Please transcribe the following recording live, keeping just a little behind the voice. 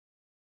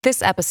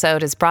This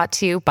episode is brought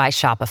to you by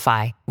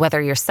Shopify.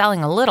 Whether you're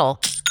selling a little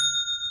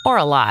or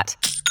a lot,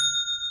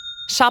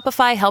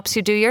 Shopify helps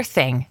you do your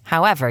thing,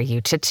 however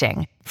you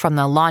cha-ching. From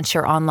the launch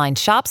your online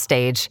shop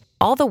stage,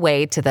 all the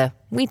way to the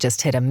we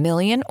just hit 1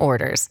 million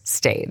orders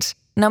stage.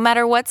 No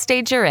matter what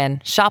stage you're in,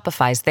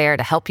 Shopify's there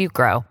to help you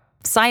grow.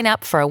 Sign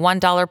up for a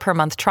 $1 per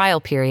month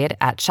trial period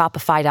at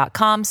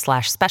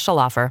shopify.com/special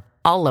offer,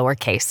 all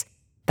lowercase.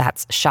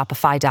 That's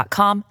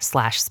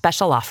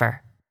shopify.com/special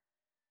offer.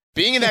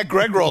 Being in that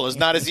Greg role is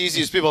not as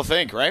easy as people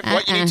think, right?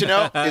 What you need to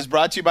know is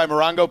brought to you by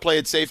Morongo. Play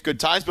it safe,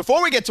 good times.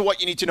 Before we get to what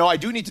you need to know, I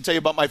do need to tell you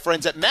about my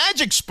friends at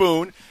Magic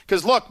Spoon.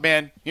 Because look,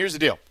 man, here's the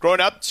deal. Growing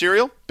up,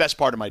 cereal, best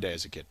part of my day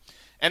as a kid.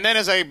 And then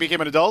as I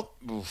became an adult,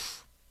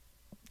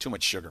 too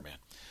much sugar, man.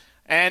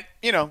 And,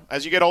 you know,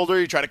 as you get older,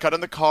 you try to cut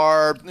on the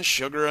carbs and the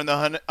sugar and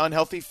the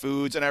unhealthy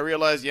foods. And I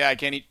realized, I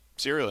can't eat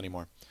cereal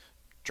anymore.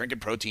 Drinking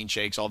protein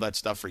shakes, all that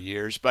stuff for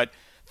years. But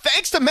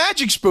thanks to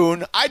Magic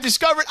Spoon, I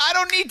discovered I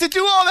don't need to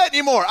do all that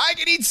anymore. I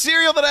can eat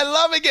cereal that I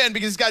love again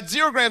because it's got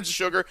 0 grams of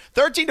sugar,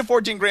 13 to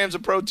 14 grams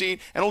of protein,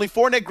 and only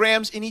 4 net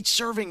grams in each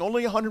serving,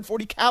 only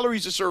 140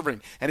 calories a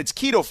serving. And it's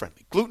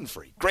keto-friendly,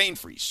 gluten-free,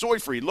 grain-free,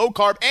 soy-free,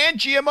 low-carb, and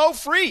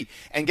GMO-free.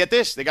 And get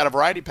this, they got a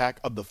variety pack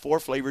of the 4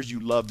 flavors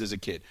you loved as a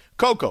kid.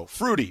 Cocoa,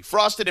 fruity,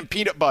 frosted, and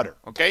peanut butter,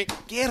 okay?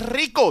 Que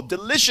rico,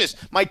 delicious.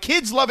 My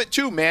kids love it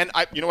too, man.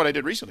 You know what I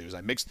did recently was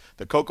I mixed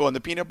the cocoa and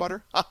the peanut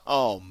butter.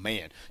 Oh,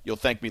 man, you'll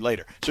thank me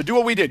later. So do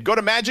what we did. Go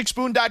to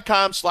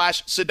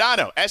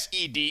magicspoon.com/Sedano,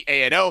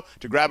 Sedano,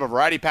 to grab a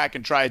variety pack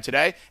and try it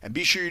today. And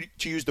be sure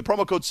to use the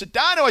promo code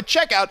Sedano at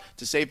checkout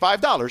to save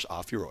 $5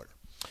 off your order.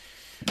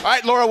 All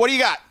right, Laura, what do you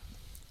got?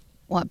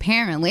 Well,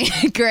 apparently,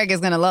 Greg is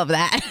going to love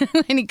that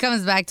when he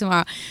comes back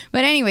tomorrow.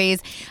 But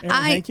anyways,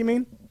 Hank, you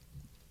mean?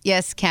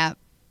 Yes, Cap.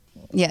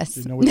 Yes.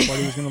 Didn't know which part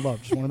he was going to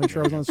love. Just want to make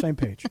sure I was on the same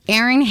page.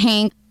 Aaron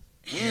Hank.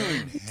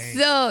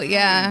 So,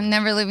 yeah, I'm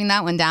never living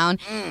that one down.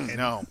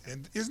 No.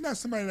 And isn't that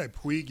somebody like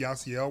Puig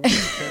Yasiel?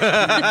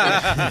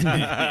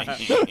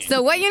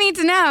 So what you need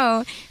to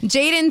know,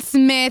 Jaden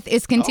Smith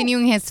is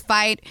continuing his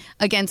fight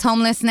against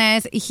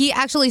homelessness. He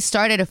actually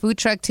started a food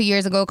truck 2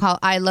 years ago called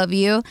I Love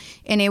You,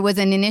 and it was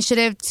an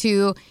initiative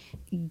to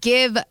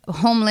give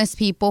homeless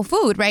people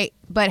food, right?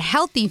 But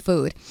healthy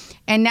food.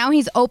 And now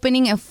he's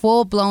opening a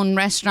full-blown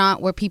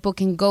restaurant where people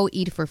can go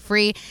eat for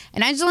free.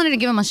 And I just wanted to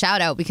give him a shout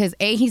out because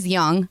A, he's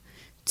young.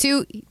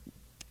 2,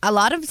 a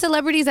lot of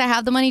celebrities that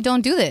have the money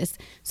don't do this.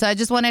 So I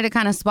just wanted to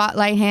kind of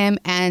spotlight him,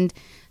 and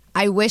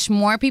I wish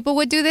more people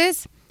would do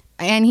this.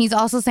 And he's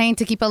also saying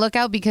to keep a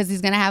lookout because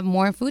he's going to have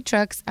more food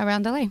trucks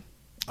around LA.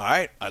 All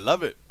right. I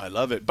love it. I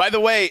love it. By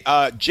the way,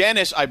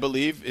 Janice, I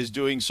believe, is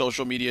doing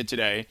social media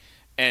today.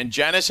 And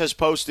Janice has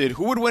posted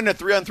who would win a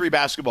 3-on-3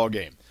 basketball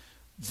game.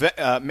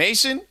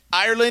 Mason,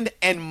 Ireland,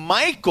 and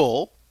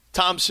Michael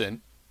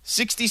Thompson,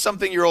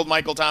 60-something-year-old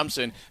Michael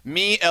Thompson,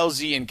 me,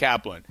 LZ, and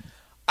Kaplan.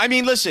 I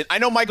mean, listen, I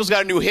know Michael's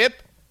got a new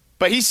hip,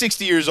 but he's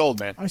 60 years old,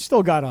 man. I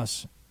still got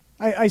us.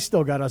 I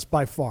still got us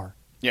by far.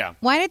 Yeah.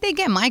 Why did they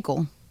get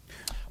Michael?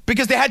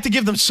 Because they had to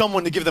give them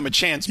someone to give them a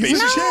chance,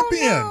 basically. He's a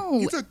champion. No.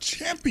 He's a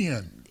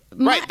champion.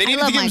 Right. They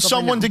needed to give him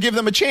someone to give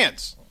them a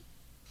chance.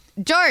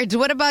 George,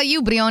 what about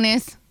you,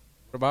 Briones?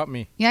 What about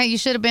me? Yeah, you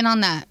should have been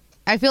on that.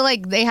 I feel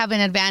like they have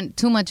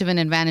too much of an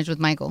advantage with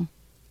Michael.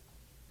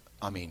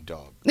 I mean,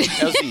 dog.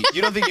 LZ,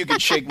 you don't think you can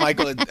shake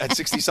Michael at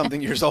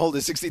 60-something years old,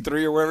 at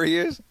 63 or wherever he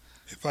is?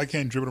 If I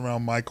can't dribble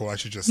around Michael, I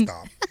should just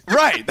stop.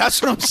 Right.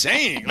 That's what I'm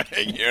saying. Like,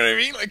 you know what I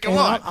mean? Like, come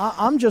on.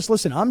 I'm just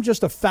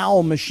a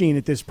foul machine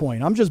at this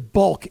point. I'm just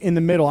bulk in the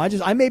middle.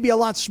 I may be a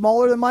lot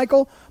smaller than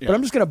Michael, but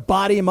I'm just going to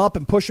body him up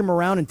and push him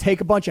around and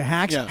take a bunch of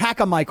hacks. Yeah. Hack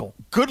a Michael.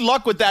 Good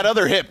luck with that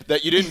other hip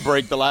that you didn't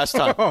break the last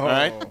time. All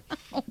right?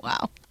 Oh, wow.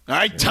 All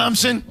right,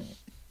 Thompson.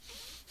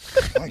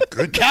 My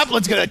goodness.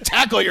 Kaplan's going to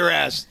tackle your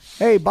ass.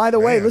 Hey, by the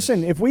way,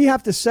 listen, if we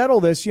have to settle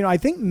this, I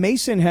think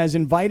Mason has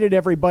invited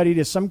everybody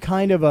to some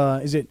kind of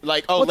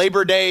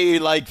Labor Day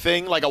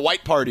thing, like a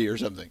white party or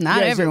something.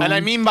 Not everyone. And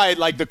I mean by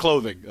the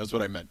clothing. That's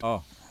what I meant.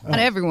 Oh. Not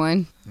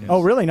everyone. Yes.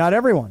 Oh, really? Not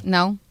everyone?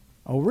 No.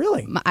 Oh,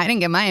 really? I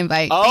didn't get my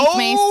invite. Oh, thanks,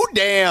 Mace.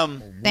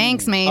 damn.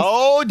 Thanks, Mace.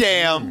 Oh,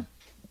 damn.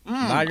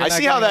 I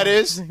see how that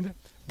is.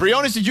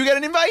 Briones, did you get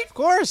an invite? Of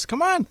course.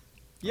 Come on.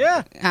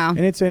 Yeah. Oh. And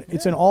it's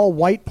an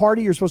all-white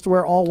party? You're supposed to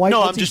wear all white? No,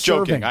 What's I'm he just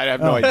joking. serving? I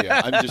have no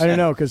idea. I don't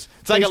know, because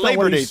it's like a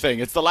Labor Day thing.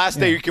 It's the last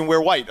day you can wear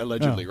white,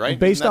 allegedly, right?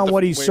 Based on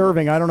what he's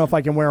serving, I don't know if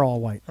I can wear all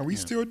white. Are we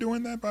still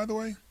doing that, by the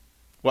way?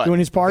 What? Doing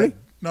his party?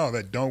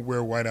 That don't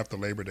wear white after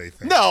Labor Day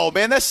thing. No,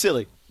 man, that's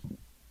silly.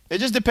 It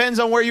just depends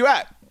on where you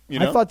at. You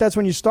know? I thought that's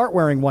when you start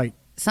wearing white.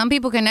 Some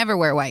people can never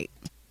wear white.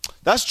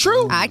 That's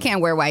true. I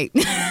can't wear white.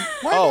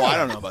 I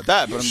don't know about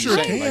that, but I'm just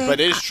saying. But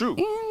it is true.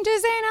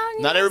 Just saying.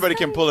 Not everybody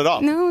can pull it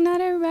off. No,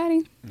 not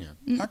everybody.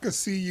 I could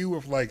see you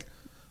with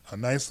a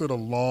nice little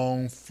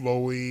long,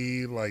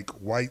 flowy,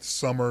 white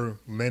summer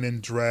linen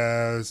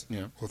dress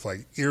with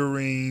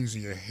earrings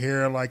and your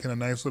hair in a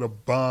nice little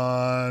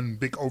bun,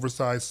 big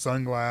oversized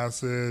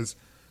sunglasses,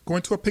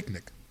 going to a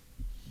picnic.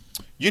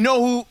 You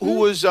know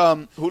who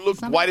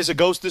looked white as a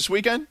ghost this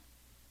weekend?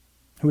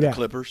 Who that? The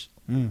Clippers.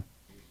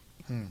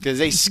 because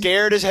they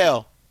scared as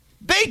hell.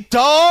 They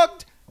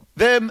dogged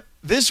them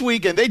this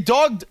weekend. They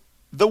dogged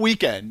the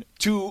weekend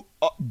to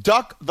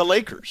duck the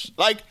Lakers.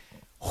 Like,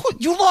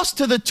 you lost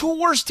to the two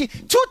worst teams,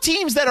 two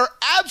teams that are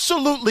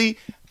absolutely,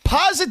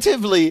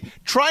 positively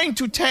trying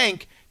to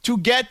tank to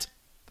get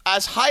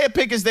as high a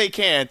pick as they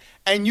can,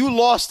 and you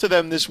lost to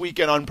them this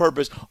weekend on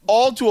purpose,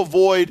 all to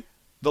avoid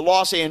the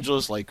Los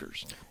Angeles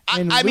Lakers.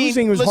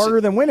 Losing was harder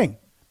than winning.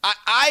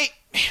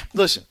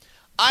 Listen,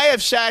 I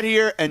have sat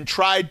here and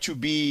tried to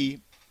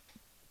be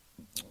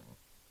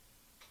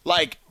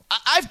like,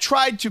 I've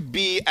tried to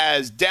be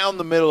as down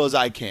the middle as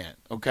I can,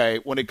 okay,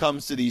 when it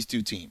comes to these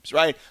two teams,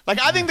 right?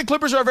 Like, I think the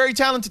Clippers are a very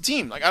talented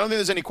team. Like, I don't think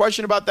there's any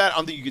question about that. I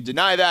don't think you could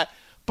deny that.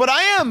 But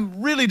I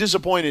am really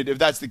disappointed if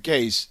that's the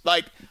case.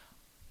 Like,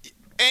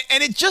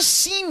 and it just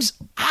seems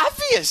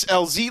obvious,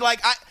 LZ.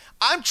 Like,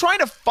 I'm trying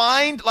to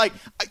find, like,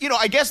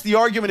 I guess the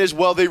argument is,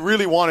 well, they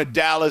really wanted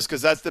Dallas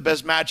because that's the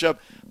best matchup.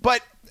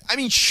 But, I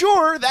mean,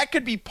 sure, that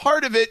could be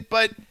part of it.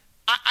 But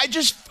I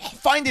just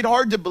find it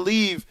hard to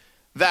believe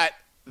that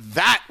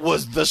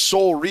was the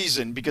sole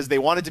reason because they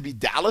wanted to beat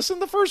Dallas in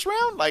the first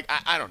round. Like,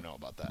 I don't know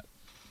about that.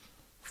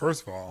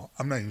 First of all,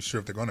 I'm not even sure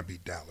if they're going to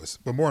beat Dallas.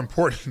 But more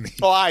importantly.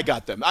 Oh, I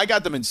got them. I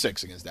got them in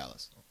 6 against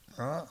Dallas.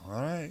 All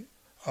right.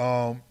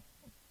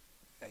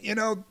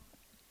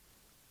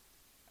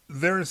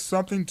 There is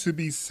something to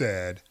be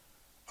said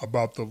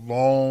about the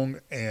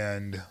long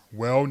and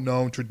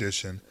well-known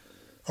tradition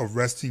of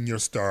resting your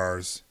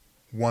stars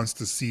once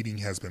the seeding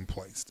has been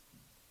placed.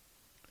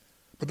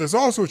 But there's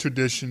also a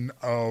tradition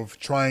of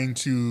trying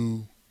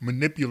to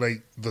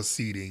manipulate the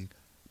seeding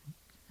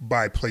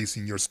by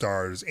placing your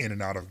stars in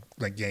and out of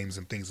like games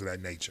and things of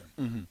that nature.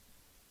 Mm-hmm.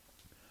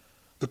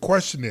 The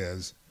question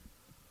is,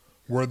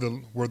 were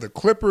the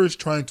Clippers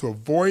trying to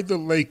avoid the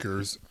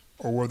Lakers,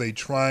 or were they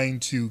trying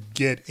to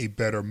get a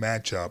better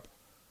matchup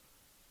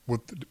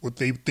with what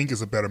they think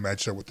is a better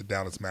matchup with the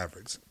Dallas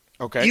Mavericks?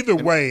 Okay. Either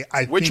way,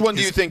 which one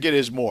do you think it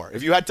is more?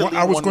 If you had to,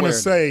 I was going to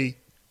say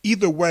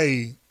either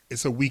way,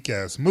 it's a weak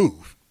ass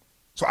move.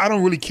 So I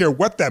don't really care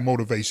what that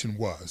motivation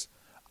was.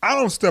 I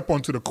don't step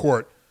onto the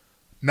court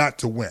not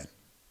to win.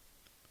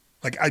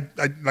 Like I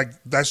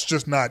that's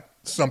just not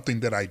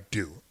something that I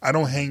do. I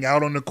don't hang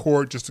out on the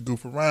court just to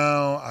goof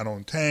around. I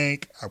don't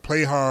tank. I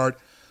play hard.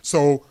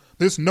 So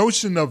this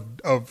notion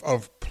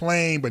of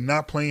playing but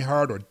not playing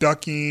hard or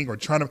ducking or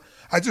trying to,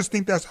 I just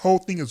think that whole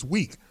thing is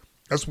weak.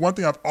 That's one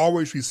thing I've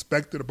always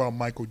respected about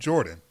Michael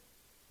Jordan.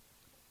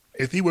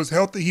 If he was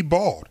healthy, he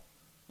balled.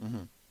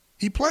 Mm-hmm.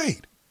 He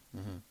played.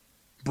 Mm-hmm.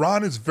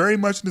 Bron is very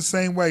much in the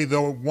same way,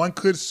 though one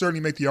could certainly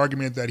make the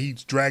argument that he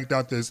dragged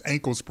out this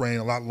ankle sprain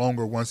a lot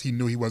longer once he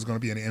knew he was going to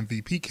be an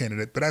MVP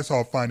candidate. But that's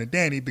all fine and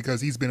dandy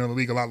because he's been in the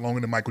league a lot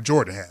longer than Michael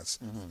Jordan has.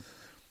 Mm-hmm.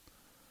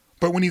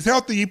 But when he's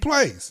healthy, he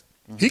plays.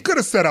 Mm-hmm. He could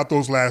have set out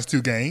those last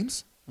 2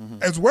 games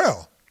as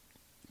well.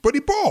 But he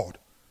balled.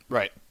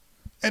 Right.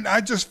 And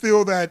I just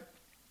feel that,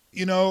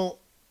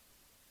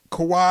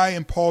 Kawhi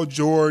and Paul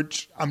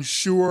George, I'm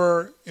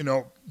sure,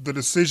 the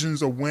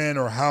decisions of when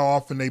or how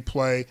often they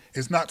play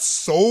is not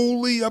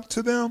solely up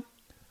to them.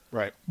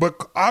 Right. But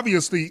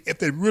obviously, if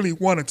they really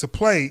wanted to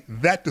play,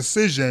 that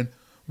decision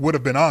would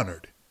have been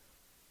honored.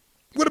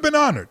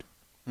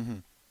 Mm-hmm.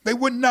 They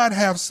would not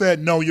have said,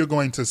 no, you're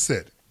going to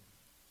sit.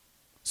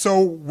 So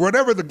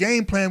whatever the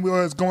game plan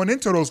was going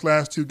into those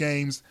last 2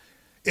 games,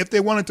 if they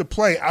wanted to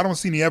play, I don't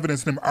see any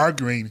evidence of them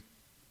arguing,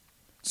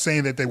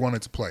 saying that they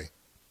wanted to play.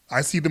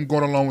 I see them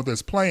going along with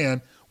this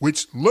plan,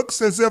 which looks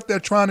as if they're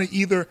trying to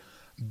either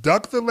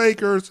duck the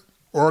Lakers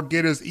or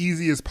get as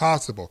easy as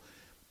possible.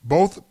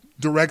 Both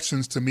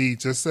directions to me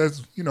just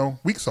says,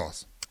 weak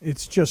sauce.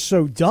 It's just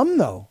so dumb,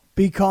 though,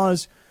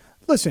 because,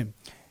 listen,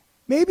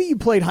 maybe you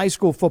played high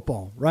school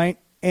football, right?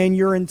 And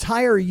your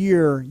entire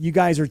year, you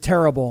guys are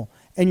terrible,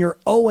 and you're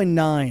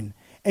 0-9,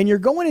 and you're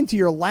going into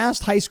your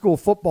last high school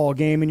football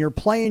game, and you're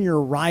playing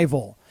your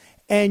rival,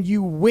 and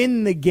you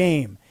win the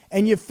game,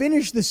 and you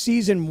finish the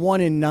season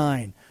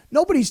 1-9.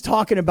 Nobody's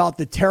talking about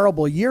the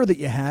terrible year that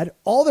you had.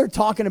 All they're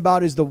talking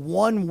about is the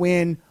one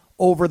win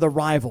over the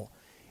rival.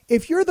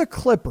 If you're the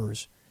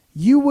Clippers,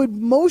 you would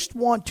most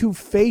want to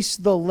face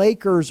the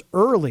Lakers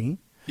early.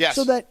 Yes.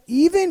 So that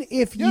even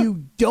if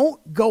you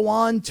don't go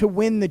on to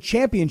win the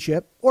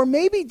championship, or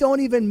maybe don't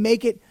even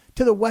make it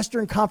to the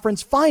Western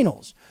Conference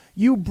Finals,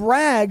 you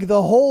brag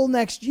the whole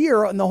next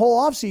year and the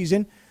whole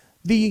offseason,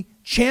 the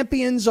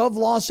champions of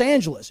Los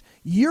Angeles.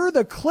 You're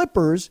the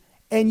Clippers,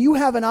 and you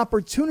have an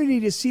opportunity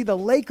to see the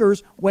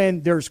Lakers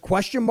when there's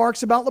question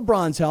marks about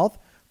LeBron's health,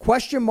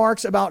 question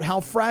marks about how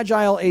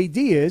fragile AD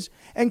is,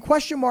 and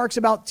question marks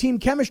about team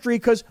chemistry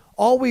because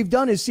all we've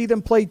done is see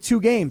them play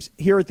 2 games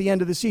here at the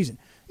end of the season.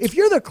 If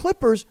you're the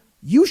Clippers,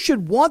 you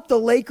should want the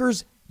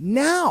Lakers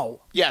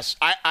now. Yes,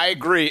 I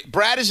agree.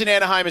 Brad is in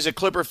Anaheim as a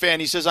Clipper fan.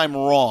 He says I'm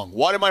wrong.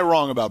 What am I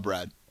wrong about,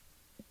 Brad?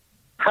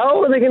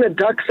 How are they going to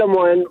duck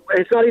someone?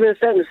 It's not even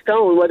set in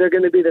stone whether they're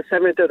going to be the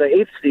 7th or the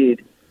 8th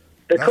seed.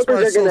 The That's Clippers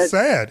why it's are so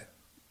sad.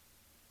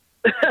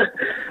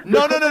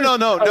 No.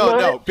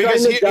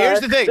 Because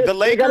here's the thing: the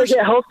Lakers got to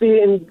get healthy,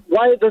 and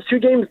why those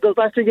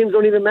last 2 games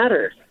don't even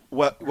matter.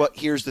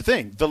 here's the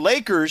thing. The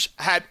Lakers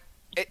had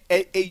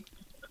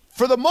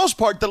for the most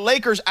part, the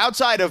Lakers,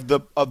 outside of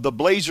the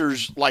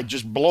Blazers, like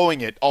just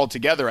blowing it all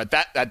together at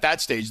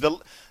that stage,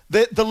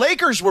 the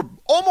Lakers were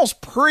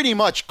almost pretty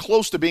much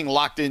close to being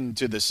locked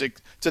into the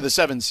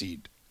 7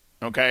 seed.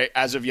 Okay,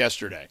 as of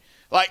yesterday.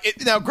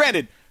 Now,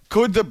 granted,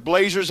 could the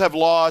Blazers have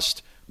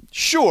lost?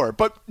 Sure,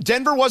 but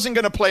Denver wasn't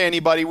going to play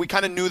anybody. We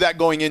kind of knew that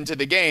going into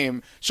the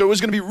game, so it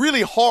was going to be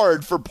really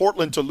hard for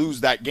Portland to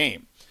lose that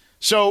game.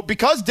 So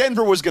because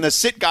Denver was going to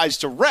sit guys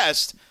to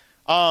rest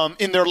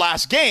in their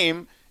last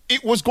game,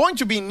 it was going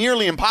to be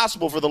nearly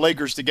impossible for the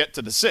Lakers to get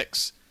to the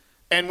 6.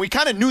 And we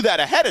kind of knew that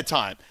ahead of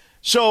time.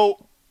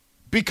 So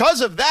because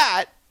of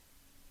that,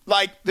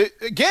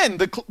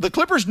 the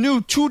Clippers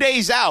knew 2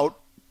 days out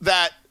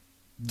that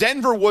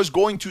Denver was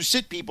going to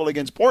sit people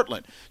against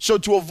Portland. So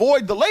to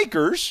avoid the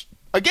Lakers,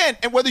 again,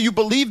 and whether you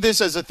believe this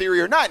as a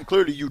theory or not, and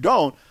clearly you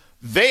don't,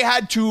 they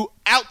had to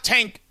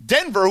out-tank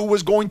Denver, who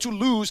was going to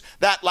lose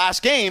that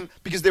last game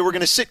because they were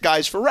going to sit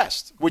guys for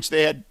rest, which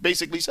they had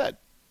basically said.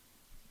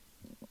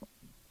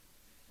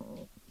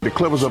 The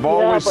Clippers have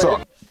always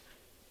sucked.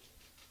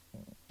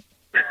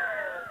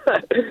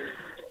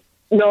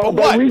 No, but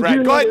what,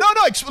 Brad? Go ahead. No.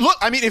 Look,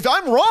 I mean, if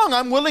I'm wrong,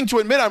 I'm willing to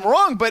admit I'm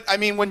wrong. But I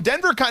mean, when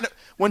Denver kind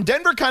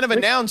of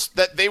announced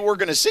that they were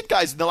going to sit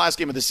guys in the last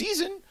game of the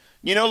season,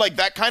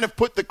 that kind of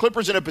put the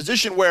Clippers in a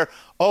position where,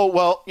 we're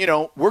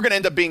going to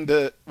end up being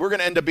the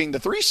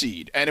 3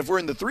 seed, and if we're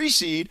in the 3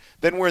 seed,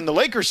 then we're in the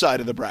Lakers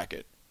side of the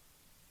bracket.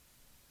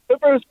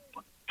 Clippers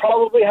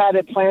probably had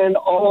it planned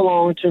all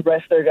along to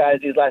rest their guys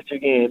these last 2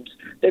 games.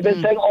 They've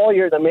been saying all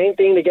year the main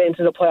thing to get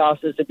into the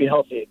playoffs is to be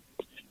healthy.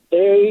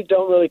 They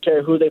don't really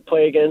care who they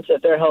play against.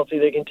 If they're healthy,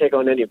 they can take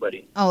on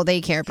anybody. Oh, they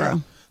care, bro. Yeah,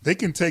 they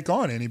can take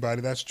on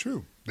anybody. That's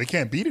true. They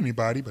can't beat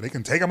anybody, but they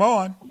can take them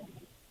on.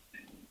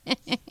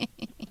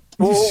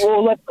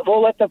 We'll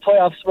let the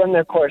playoffs run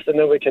their course, and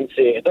then we can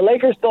see. The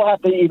Lakers still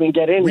have to even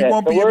get in. We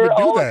won't be able to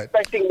do that.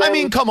 I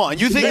mean, come on.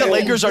 You think the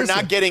Lakers are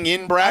not getting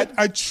in, Brad?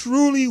 I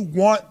truly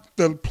want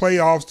the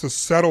playoffs to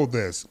settle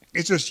this.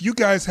 It's just you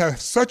guys have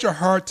such a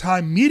hard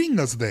time meeting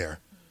us there.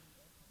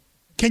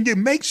 Can you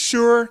make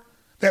sure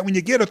that when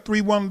you get a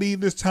 3-1 lead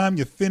this time,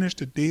 you finish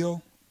the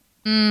deal?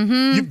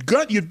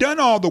 Mm-hmm. You've done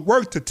all the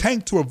work to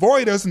tank to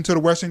avoid us into the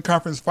Western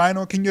Conference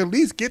Final. Can you at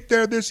least get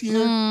there this year?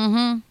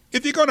 Mm-hmm.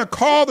 If you're going to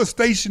call the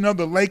station of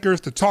the Lakers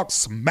to talk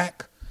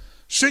smack,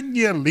 shouldn't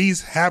you at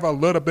least have a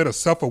little bit of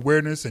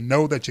self-awareness and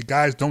know that you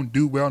guys don't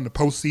do well in the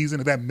postseason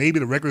and that maybe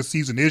the regular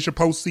season is your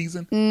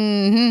postseason?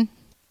 Mm-hmm.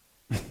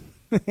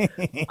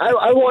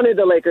 I wanted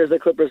the Lakers, the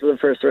Clippers in the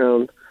first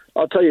round.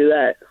 I'll tell you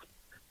that.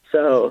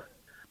 So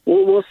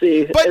we'll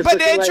see. But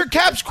to answer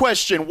Cap's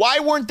question, why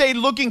weren't they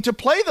looking to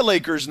play the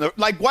Lakers?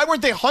 Why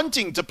weren't they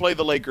hunting to play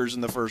the Lakers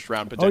in the first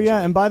round potentially? Oh,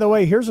 yeah, and by the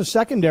way, here's a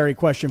secondary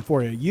question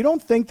for you. You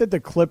don't think that the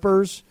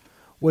Clippers,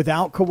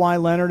 without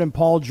Kawhi Leonard and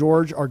Paul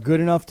George, are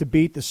good enough to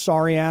beat the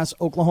sorry-ass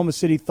Oklahoma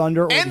City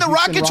Thunder? Or and the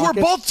Rockets were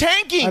both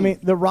tanking. I mean,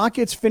 the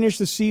Rockets finished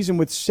the season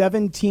with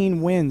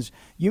 17 wins.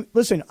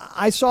 Listen,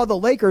 I saw the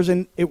Lakers,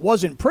 and it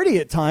wasn't pretty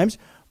at times,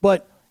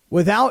 but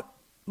without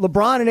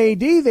LeBron and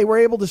AD, they were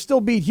able to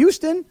still beat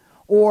Houston.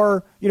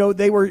 Or,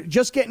 they were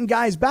just getting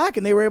guys back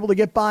and they were able to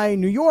get by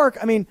New York.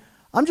 I mean,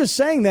 I'm just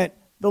saying that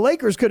the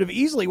Lakers could have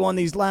easily won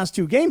these last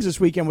 2 games this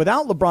weekend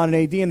without LeBron and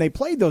AD, and they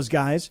played those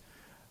guys.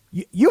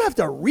 You have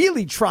to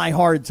really try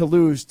hard to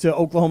lose to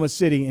Oklahoma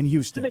City and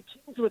Houston. The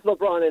Kings with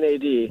LeBron and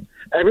AD.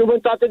 Everyone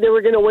thought that they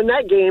were going to win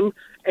that game,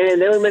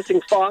 and they were missing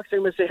Fox, they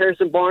were missing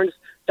Harrison Barnes.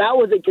 That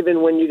was a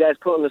given when you guys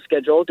put on the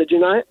schedule, did you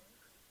not?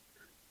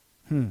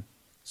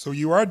 So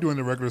you are doing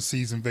the regular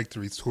season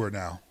victory tour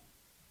now.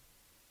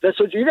 That's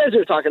what you guys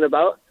are talking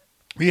about.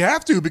 We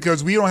have to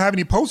because we don't have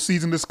any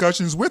postseason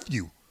discussions with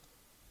you.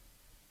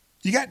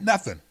 You got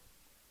nothing.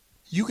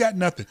 You got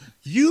nothing.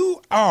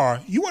 You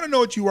want to know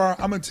what you are?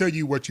 I'm going to tell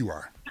you what you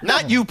are.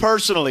 Not you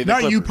personally.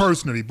 Not you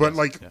personally, but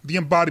the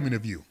embodiment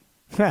of you.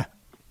 It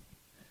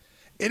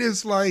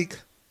is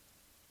like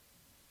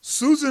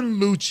Susan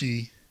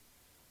Lucci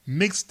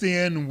mixed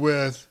in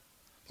with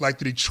the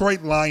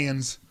Detroit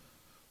Lions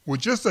with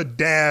just a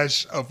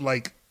dash of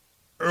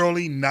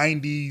early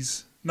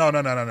 90s. No.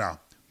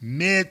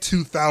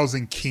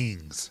 Mid-2000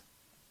 Kings.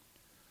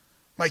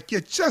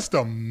 You're just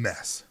a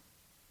mess.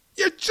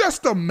 You're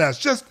just a mess.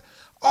 Just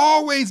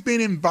always being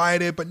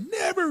invited, but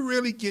never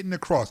really getting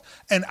across.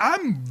 And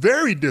I'm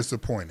very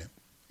disappointed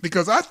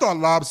because I thought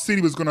Lob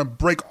City was going to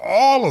break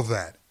all of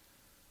that.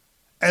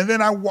 And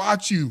then I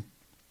watch you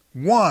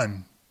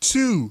 1,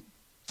 2,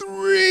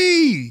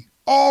 3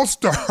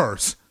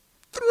 All-Stars.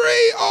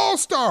 3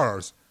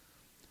 All-Stars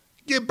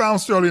get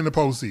bounced early in the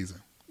postseason.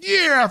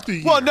 Year after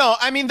year. Well, no,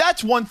 I mean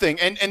that's one thing,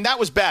 and that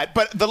was bad.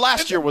 But the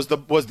last year was the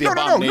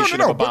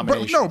abomination of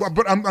abomination.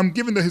 But I'm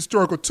giving the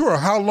historical tour.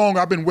 How long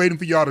I've been waiting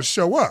for y'all to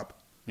show up?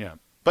 Yeah,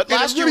 but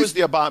last year was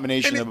the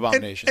abomination of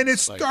abomination, and it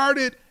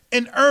started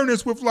in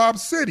earnest with Lob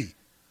City.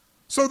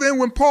 So then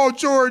when Paul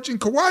George and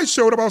Kawhi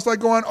showed up, I was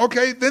going,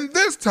 okay, then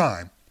this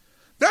time.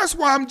 That's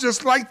why I'm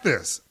just like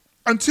this.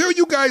 Until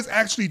you guys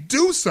actually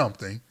do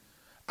something,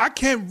 I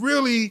can't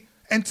really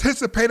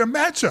anticipate a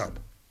matchup.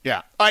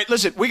 Yeah. All right,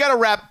 listen, we got to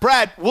wrap.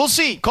 Brad, we'll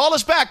see. Call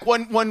us back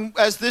when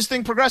as this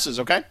thing progresses,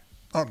 okay?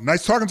 Oh,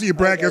 nice talking to you,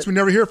 Brad. Guess we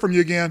never hear from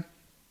you again.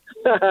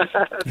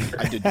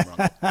 I did you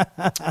wrong.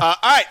 All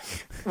right.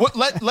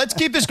 Let's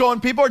keep this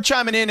going. People are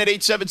chiming in at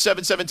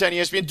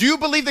 877-710-ESPN. Do you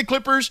believe the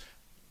Clippers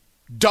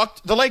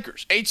ducked the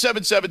Lakers?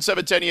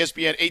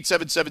 877-710-ESPN,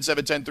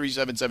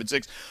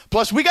 877-710-3776.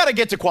 Plus, we got to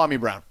get to Kwame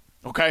Brown,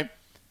 okay?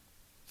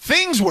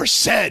 Things were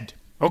said,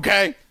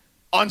 okay,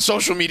 on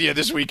social media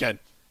this weekend.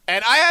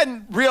 And I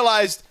hadn't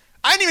realized,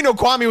 I didn't even know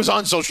Kwame was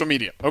on social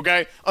media,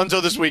 okay,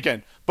 until this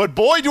weekend. But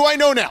boy, do I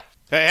know now.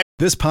 Hey.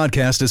 This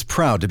podcast is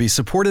proud to be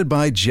supported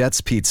by Jets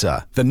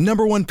Pizza, the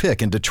 #1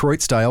 pick in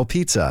Detroit-style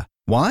pizza.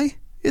 Why?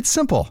 It's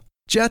simple.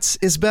 Jets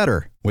is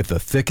better. With the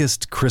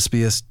thickest,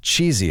 crispiest,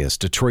 cheesiest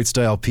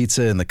Detroit-style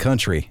pizza in the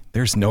country,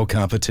 there's no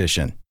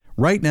competition.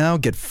 Right now,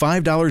 get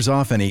 $5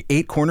 off any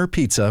 8-corner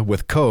pizza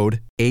with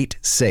code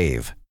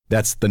 8SAVE.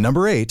 That's the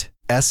number 8,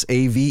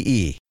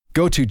 S-A-V-E.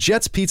 Go to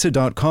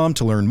jetspizza.com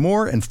to learn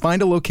more and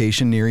find a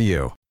location near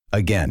you.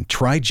 Again,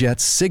 try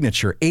Jet's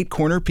signature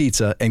 8-corner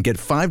pizza and get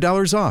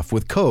 $5 off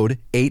with code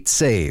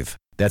 8SAVE.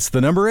 That's the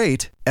number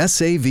 8,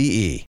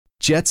 S-A-V-E.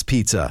 Jet's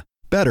Pizza.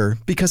 Better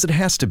because it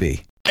has to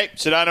be. Hey,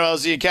 Sedano,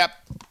 LZ, and Cap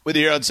with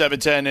you here on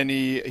 710 and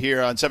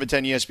here on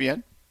 710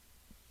 ESPN.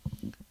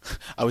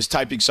 I was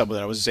typing something.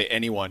 I was going to say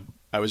anyone.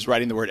 I was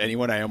writing the word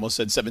anyone. I almost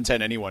said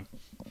 710 anyone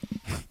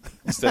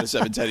instead of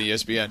 710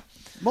 ESPN.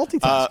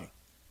 Multitasking.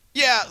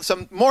 Yeah,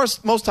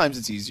 most times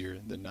it's easier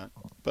than not.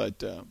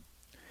 But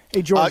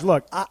hey, George,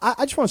 look, I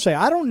just want to say,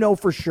 I don't know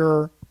for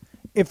sure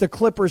if the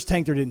Clippers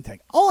tanked or didn't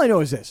tank. All I know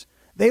is this.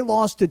 They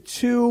lost to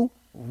two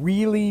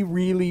really,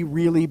 really,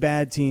 really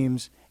bad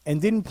teams and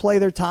didn't play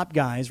their top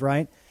guys,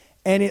 right?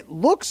 And it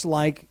looks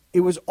like it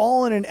was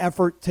all in an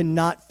effort to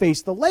not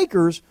face the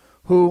Lakers,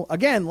 who,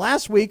 again,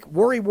 last week,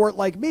 worrywart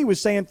like me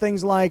was saying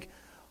things like,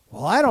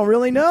 well, I don't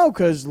really know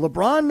because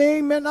LeBron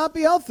may not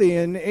be healthy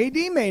and AD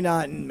may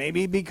not, and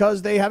maybe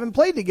because they haven't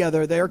played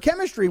together, their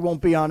chemistry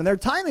won't be on and their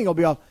timing will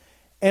be off.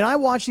 And I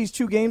watched these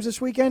two games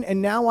this weekend,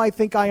 and now I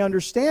think I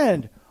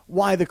understand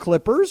why the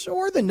Clippers,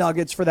 or the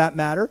Nuggets for that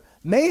matter,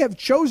 may have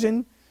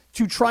chosen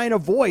to try and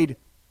avoid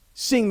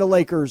seeing the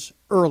Lakers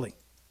early.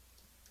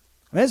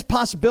 I mean, that's a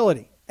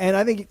possibility. And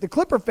I think the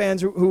Clipper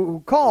fans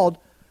who called,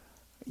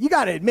 you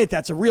got to admit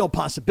that's a real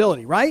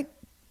possibility, right?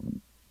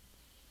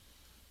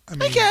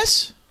 I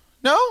guess.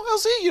 No,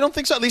 LZ, you don't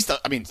think so? At least, a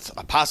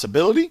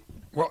possibility?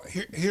 Well,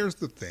 here's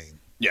the thing.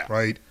 Yeah.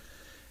 Right?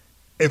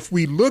 If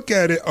we look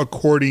at it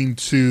according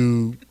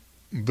to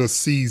the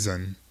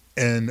season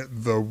and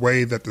the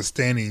way that the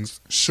standings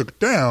shook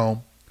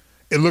down,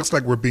 it looks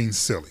like we're being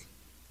silly.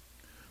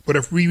 But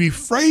if we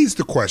rephrase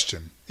the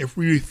question, if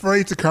we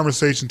rephrase the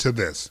conversation to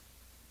this,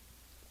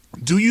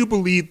 do you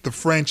believe the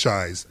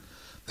franchise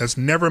that's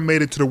never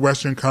made it to the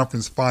Western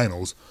Conference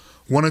Finals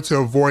wanted to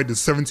avoid the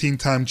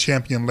 17-time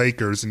champion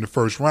Lakers in the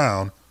first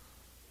round?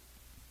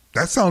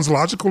 That sounds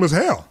logical as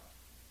hell,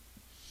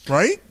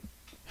 right?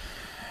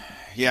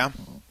 Yeah.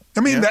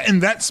 I mean,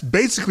 and that's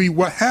basically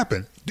what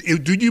happened.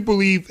 Do you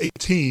believe a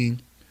team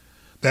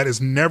that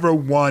has never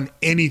won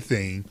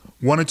anything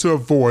wanted to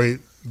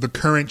avoid the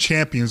current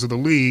champions of the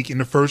league in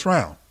the first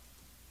round?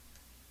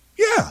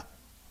 Yeah,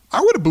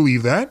 I would have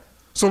believed that.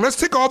 So let's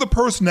take all the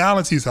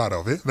personalities out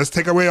of it. Let's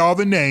take away all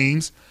the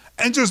names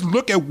and just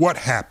look at what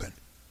happened.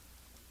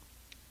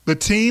 The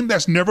team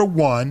that's never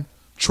won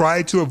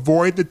tried to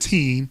avoid the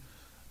team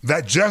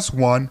that just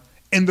won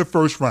in the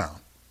first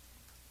round.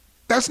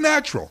 That's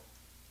natural.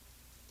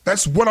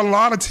 That's what a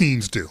lot of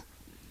teams do.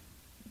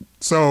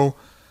 So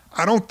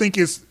I don't think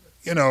it's,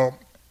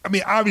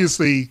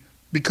 obviously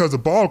because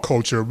of ball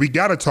culture, we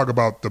got to talk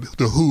about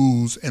the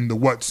who's and the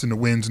what's and the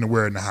wins and the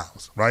where in the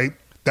house, right?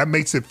 That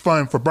makes it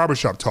fun for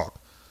barbershop talk.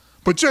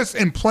 But just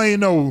in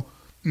plain old,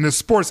 in the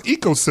sports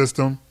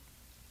ecosystem,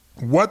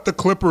 what the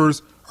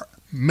Clippers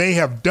may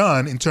have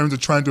done in terms of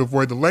trying to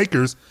avoid the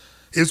Lakers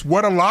is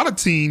what a lot of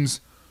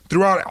teams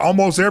throughout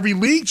almost every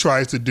league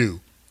tries to do.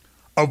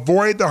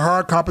 Avoid the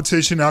hard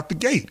competition out the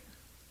gate.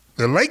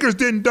 The Lakers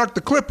didn't duck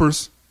the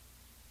Clippers,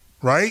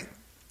 right?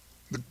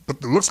 But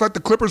it looks like the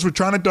Clippers were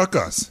trying to duck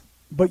us.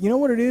 But you know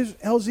what it is,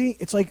 LZ?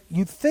 It's like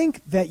you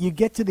think that you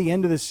get to the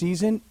end of the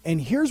season, and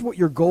here's what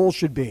your goal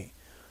should be.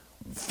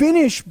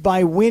 Finish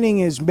by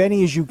winning as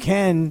many as you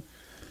can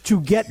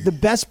to get the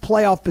best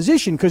playoff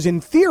position. Because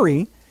in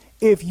theory,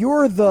 if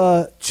you're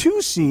the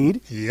 2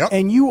 seed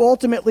and you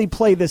ultimately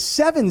play the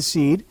 7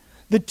 seed,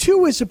 the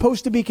 2 is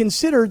supposed to be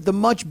considered the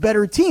much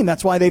better team.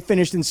 That's why they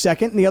finished in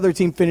 2nd and the other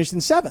team finished in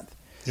 7th.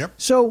 Yep.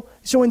 So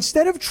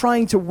instead of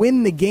trying to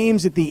win the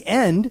games at the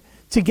end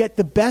to get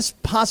the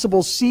best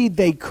possible seed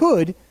they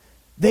could,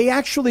 they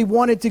actually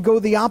wanted to go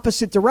the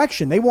opposite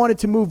direction. They wanted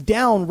to move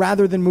down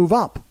rather than move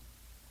up.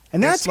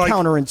 And that's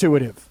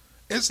counterintuitive.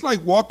 It's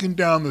like walking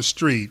down the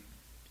street,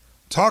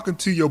 talking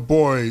to your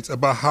boys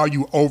about how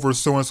you over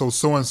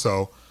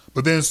so-and-so,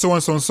 but then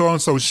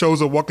so-and-so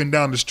shows up walking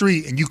down the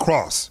street and you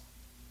cross.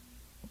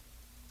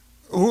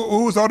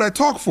 Who's all that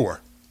talk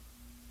for?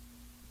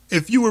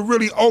 if you were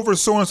really over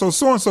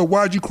so-and-so,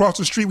 why'd you cross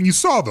the street when you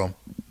saw them?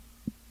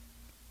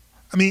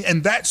 I mean,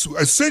 and that's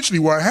essentially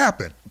what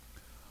happened.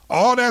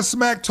 All that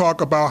smack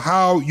talk about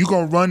how you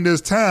going to run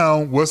this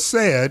town was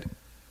said,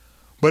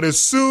 but as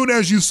soon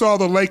as you saw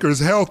the Lakers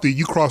healthy,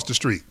 you crossed the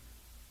street.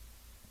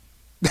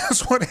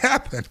 That's what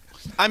happened.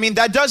 I mean,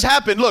 that does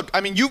happen. Look, I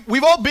mean,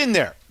 we've all been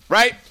there,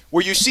 right?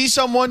 Where you see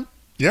someone,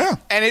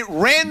 and it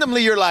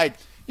randomly you're like,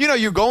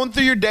 you're going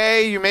through your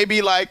day, you may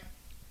be like,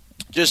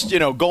 just,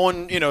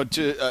 going,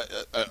 to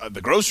the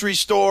grocery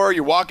store,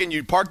 you're walking,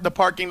 you park in the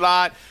parking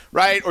lot,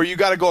 right? Or you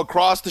got to go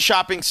across the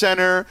shopping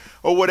center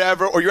or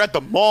whatever, or you're at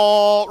the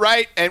mall,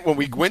 right? And when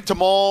we went to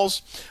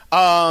malls,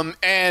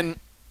 and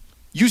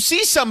you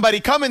see somebody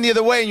coming the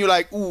other way and you're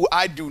like, ooh,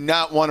 I do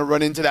not want to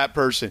run into that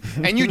person.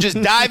 And you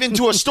just dive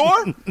into a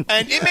store, and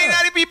it may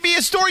not even be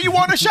a store you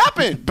want to shop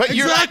in, but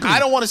you're like, I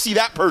don't want to see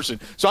that person.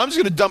 So I'm just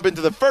going to dump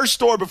into the first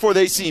store before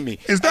they see me.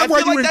 Is that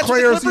why you and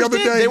Claire's the other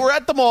day? They were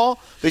at the mall,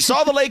 they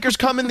saw the Lakers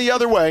coming the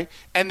other way,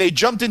 and they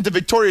jumped into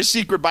Victoria's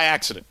Secret by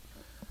accident.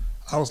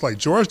 I was like,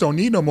 George don't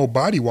need no more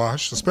body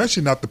wash,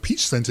 especially not the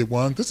peach-scented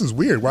one. This is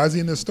weird. Why is he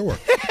in this store?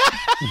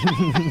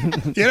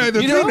 The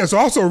thing that's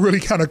also really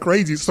kind of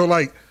crazy, so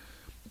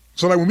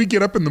when we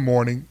get up in the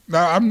morning,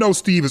 now I know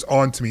Steve is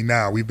on to me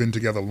now. We've been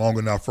together long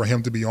enough for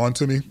him to be on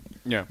to me.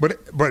 Yeah.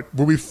 But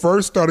when we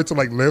first started to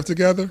live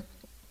together,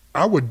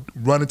 I would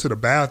run into the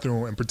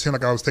bathroom and pretend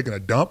like I was taking a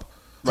dump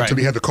until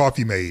he had the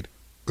coffee made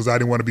because I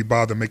didn't want to be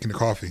bothered making the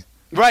coffee.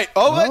 Right.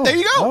 Oh, there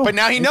you go. But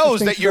now he knows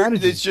that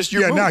it's just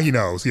your move. Now he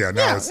knows. Yeah,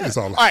 now it's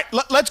all. All right,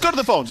 let's go to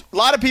the phones. A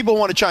lot of people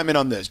want to chime in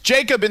on this.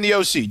 Jacob in the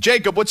OC.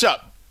 Jacob, what's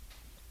up?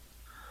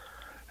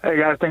 Hey,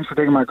 guys, thanks for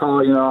taking my call.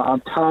 I'm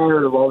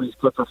tired of all these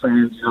Clipper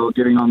fans,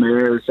 getting on the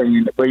air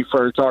saying, wait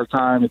for it's our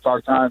time, it's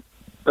our time.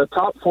 The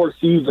top 4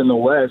 seeds in the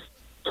West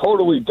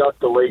totally ducked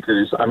the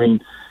Lakers. I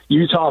mean,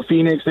 Utah,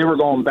 Phoenix, they were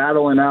going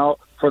battling out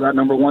for that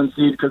number 1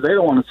 seed because they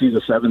don't want to see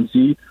the 7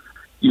 seed.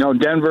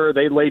 Denver,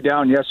 they laid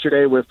down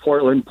yesterday with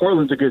Portland.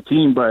 Portland's a good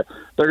team, but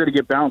they're going to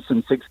get bounced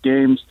in 6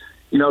 games.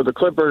 The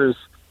Clippers,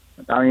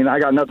 I mean, I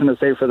got nothing to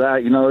say for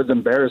that. It's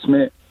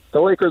embarrassment. The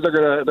Lakers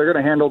they're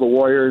gonna handle the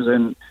Warriors,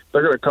 and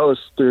they're gonna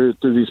coast through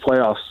these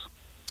playoffs.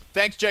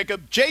 Thanks,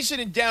 Jacob. Jason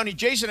in Downey.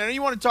 Jason, I know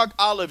you want to talk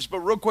olives, but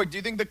real quick, do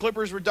you think the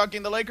Clippers were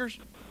ducking the Lakers?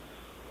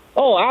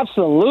 Oh,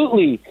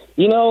 absolutely.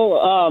 They've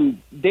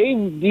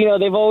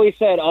always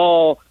said,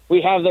 "Oh,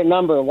 we have their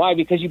number." Why?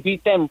 Because you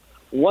beat them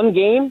 1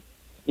 game.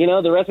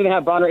 The rest of them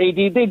have Bronner,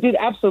 AD. They did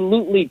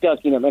absolutely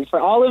ducking them. And for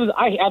olives,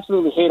 I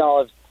absolutely hate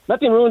olives.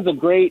 Nothing ruins a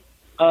great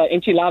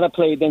enchilada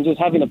plate than just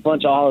having a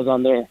bunch of olives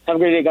on there. Have a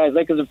great day, guys.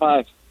 Lakers in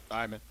 5. All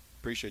right, man.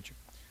 Appreciate you.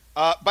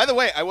 By the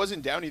way, I was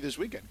in Downey this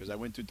weekend because I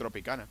went to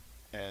Tropicana.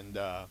 And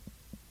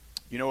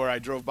you know where I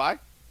drove by?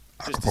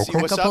 Just to see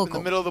what's up in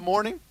the middle of the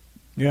morning?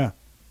 Yeah.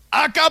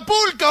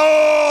 Acapulco!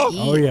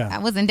 Oh, yeah. I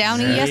was in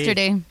Downey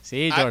yesterday.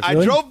 See, George. I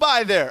drove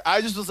by there.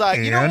 I just was like,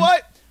 you know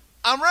what?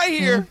 I'm right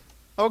here.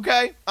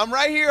 Okay? I'm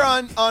right here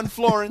on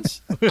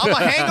Florence. I'm going to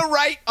hang a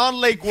right on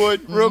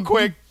Lakewood real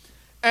quick.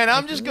 And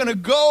I'm just going to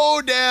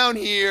go down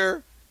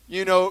here,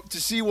 to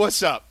see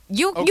what's up.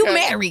 You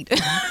married.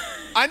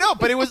 I know,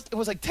 but it was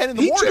like 10 in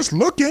the morning. He just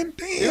looking.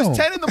 Damn. It was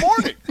 10 in the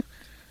morning.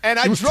 And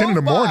I drove 10 in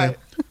the morning.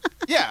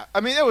 Yeah,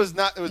 I mean, it was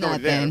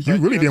nobody there. You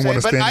really didn't want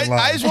to stand in line.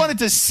 I just wanted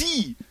to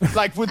see,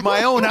 with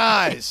my own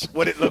eyes,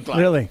 what it looked like.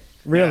 Really?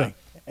 Yeah.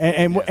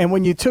 And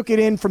when you took it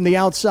in from the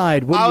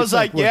outside, what I was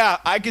like,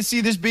 I can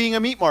see this being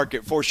a meat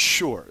market for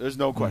sure. There's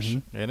no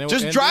question. Mm-hmm.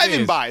 Just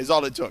driving by is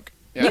all it took.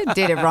 Yeah. You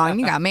did it wrong.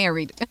 You got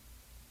married.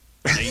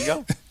 There you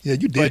go. Yeah,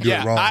 you did do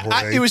it wrong.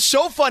 It was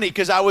so funny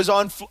because I was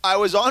on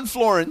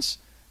Florence,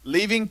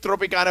 leaving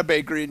Tropicana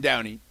Bakery in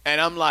Downey,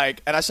 and I'm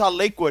like, and I saw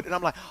Lakewood, and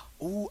I'm like,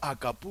 ooh,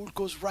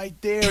 Acapulco's right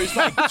there. It's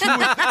like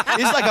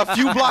a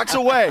few blocks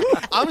away.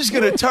 I'm just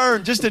gonna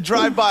turn just to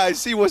drive by and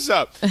see what's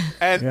up.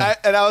 And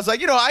I was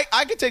like,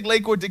 I could take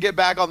Lakewood to get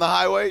back on the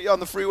highway, on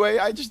the freeway.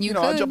 I just,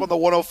 I'll jump on the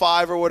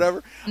 105 or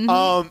whatever.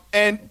 Mm-hmm.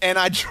 And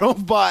I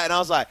drove by, and I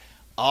was like,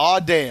 oh,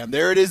 damn.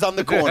 There it is on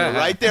the corner,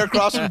 right there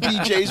across from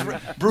BJ's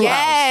Brew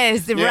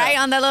House. Yes, right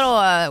on the little,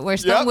 where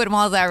Stonewood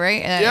Mall's at,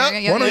 right?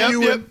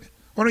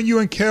 Why don't you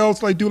and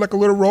Kels do like a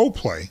little role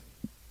play?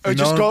 Or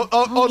just go,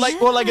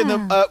 like in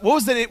the,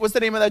 what's the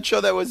name of that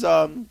show that was,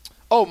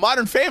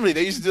 Modern Family.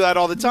 They used to do that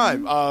all the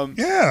time.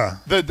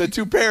 The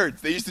two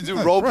parents, they used to do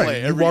role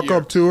play every year. You walk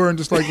up to her and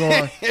just going,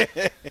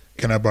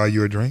 can I buy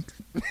you a drink?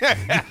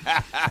 That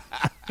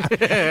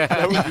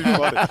would be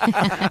funny.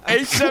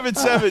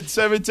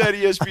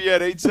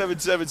 877-710-ESPN,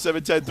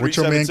 877-710-3776. What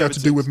your man got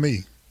to do with me?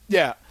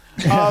 Yeah.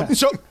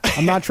 So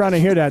I'm not trying to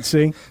hear that,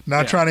 see?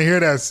 Trying to hear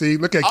that, see?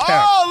 Look at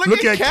Cap. Oh,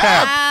 look at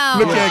Cap. Wow.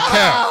 Look at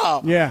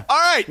Cap. Yeah. All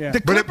right. Yeah. The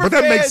But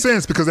that makes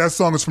sense because that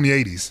song is from the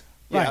 80s.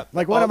 Right. Yeah.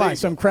 Like, what am I,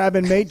 some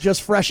crabbing mate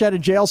just fresh out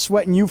of jail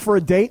sweating you for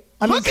a date?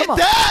 I mean, Look come at on.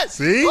 that.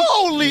 See?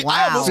 Holy,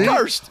 I almost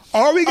cursed.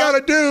 All we got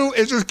to do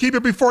is just keep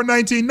it before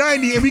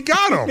 1990, and we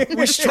got them.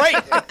 We're straight.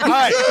 All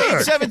right.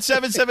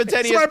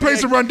 877-710-ESPN. Somebody play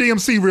some Run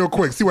DMC real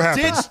quick. See what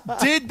happens.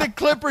 Did the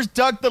Clippers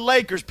duck the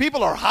Lakers?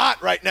 People are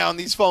hot right now on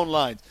these phone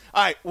lines.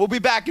 All right. We'll be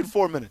back in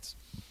 4 minutes.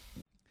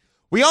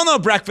 We all know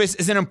breakfast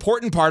is an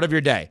important part of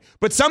your day,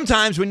 but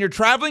sometimes when you're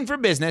traveling for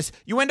business,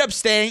 you end up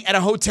staying at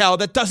a hotel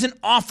that doesn't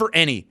offer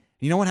any.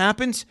 You know what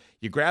happens?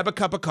 You grab a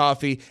cup of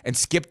coffee and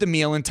skip the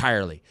meal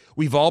entirely.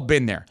 We've all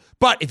been there.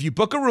 But if you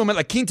book a room at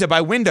La Quinta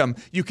by Wyndham,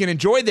 you can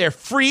enjoy their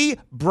free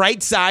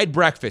Bright Side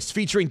breakfast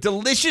featuring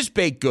delicious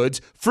baked goods,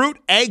 fruit,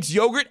 eggs,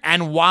 yogurt,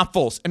 and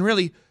waffles. And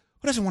really,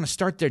 who doesn't want to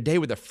start their day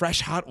with a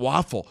fresh, hot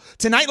waffle?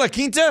 Tonight, La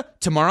Quinta,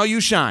 tomorrow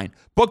you shine.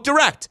 Book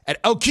direct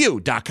at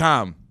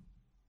lq.com.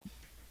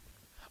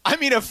 I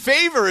mean, a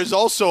favor is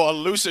also a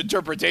loose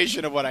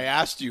interpretation of what I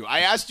asked you. I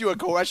asked you a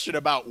question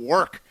about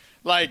work.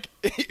 Like,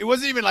 it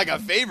wasn't even like a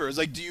favor. It's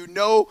like, do you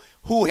know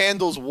who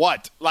handles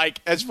what? Like,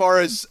 as far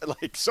as,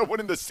 like, someone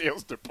in the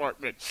sales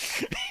department.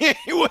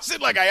 It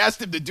wasn't like I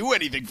asked him to do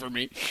anything for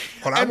me.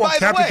 Well, I want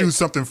Cap to do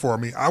something for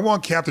me.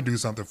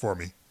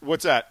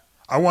 What's that?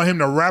 I want him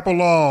to rap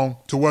along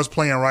to what's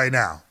playing right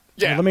now.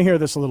 Yeah. Let me hear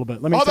this a little bit.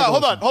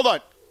 Hold on.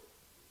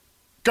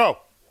 Go.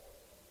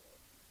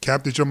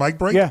 Cap, did your mic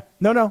break? Yeah.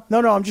 No.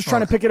 I'm just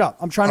trying to pick it up.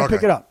 I'm trying to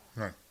pick it up.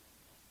 All right.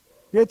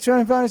 You're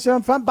trying to find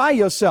something by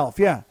yourself.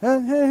 Yeah.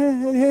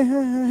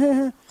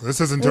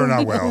 This isn't turning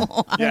out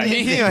well. Yeah,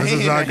 this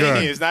is not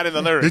good. He's not in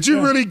the lyrics. Did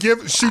you really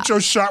shoot your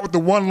shot with the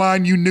one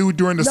line you knew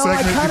during the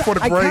segment before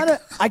the break?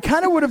 I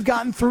kind of would have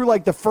gotten through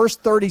like the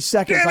first 30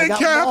 seconds. I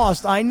got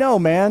lost. I know,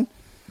 man.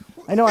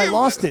 I know I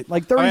lost it.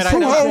 Like 30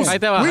 seconds.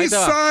 We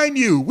sign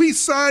you. We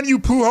sign you,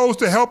 Pujols,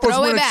 to help us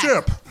win a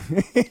chip.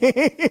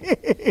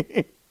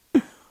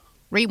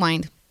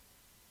 Rewind.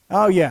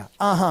 Oh, yeah.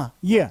 Uh-huh.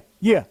 Yeah.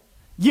 Yeah.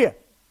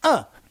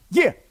 What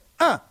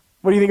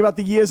do you think about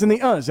the years and the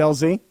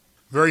LZ?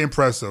 Very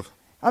impressive.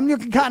 I'm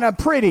looking kind of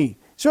pretty.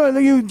 So what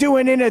are you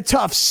doing in a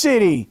tough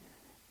city?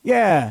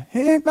 Yeah.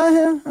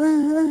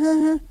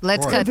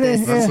 Let's cut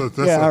this.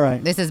 All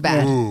right. This is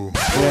bad. Ooh.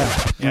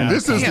 Yeah.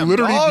 This is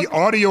literally the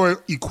audio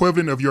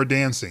equivalent of your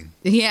dancing.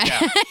 Yeah.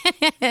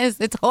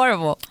 It's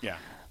horrible. Yeah.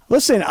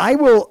 Listen, I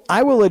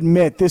will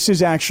admit this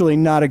is actually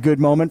not a good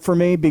moment for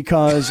me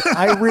because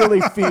I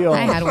really feel I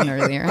had one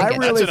earlier. I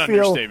really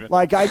feel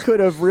like I could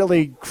have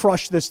really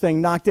crushed this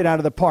thing, knocked it out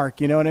of the park.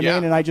 You know what I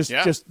mean? And I just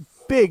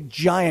big,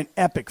 giant,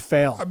 epic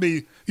fail. I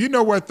mean, you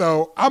know what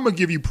though? I'm gonna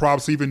give you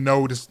props, even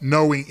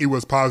knowing it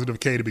was Positive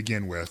K to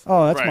begin with.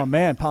 Oh, that's my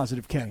man,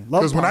 Positive K.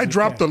 Because when I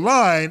dropped the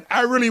line,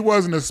 I really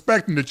wasn't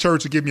expecting the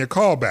church to give me a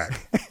call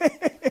back.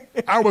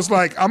 I was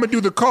like, I'm gonna do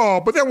the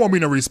call, but there won't be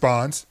no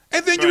response.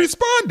 And then you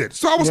responded,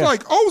 so I was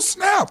like, "Oh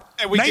snap!"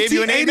 And we gave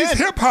you an amen.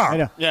 hip hop. I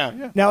know.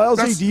 Yeah. Now,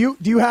 LZ,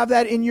 do you have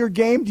that in your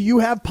game? Do you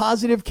have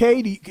Positive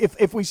K?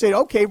 If we say,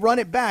 okay, run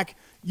it back,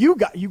 you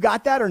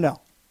got that or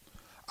no?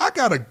 I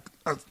got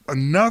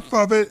enough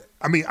of it.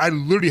 I mean, I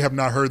literally have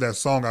not heard that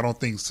song. I don't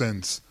think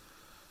since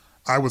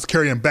I was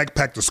carrying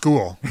backpack to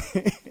school.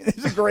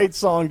 It's a great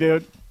song,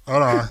 dude.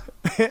 Hold on.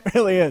 It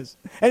really is,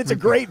 and it's a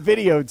great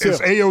video too.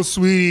 It's Ayo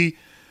Sweetie.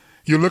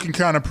 You're looking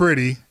kind of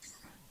pretty.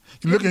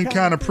 You're looking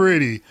kind of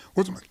pretty.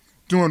 What's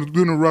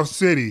doing a rough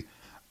city?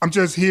 I'm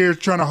just here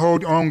trying to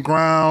hold on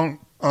ground.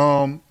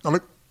 I'm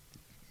out.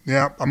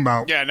 Yeah, no. I'm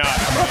out.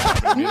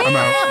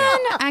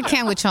 I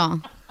can't with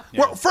y'all.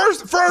 Yeah. Well,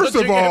 first of all, First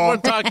of all,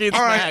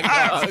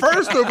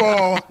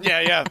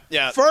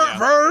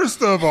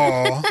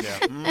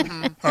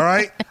 all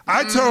right,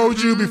 I told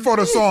you before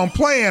the song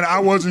playing, I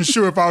wasn't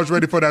sure if I was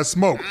ready for that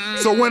smoke.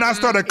 So when I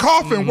started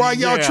coughing, why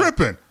y'all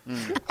tripping?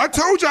 I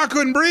told you I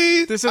couldn't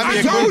breathe.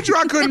 I told you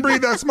I couldn't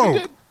breathe that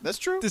smoke. That's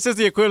true. This is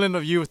the equivalent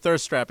of you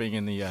thirst trapping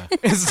in the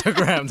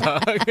Instagram,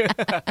 dog.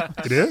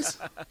 It is?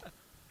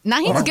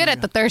 Now he's good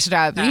at the thirst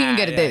trap. He ain't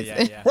good at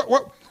this. Yeah.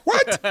 What?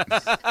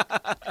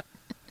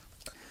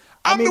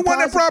 I'm the one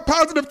that brought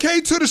Positive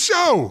K to the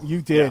show.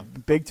 You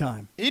did, big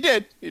time. He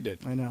did.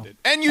 I know.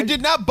 And you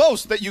did not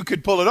boast that you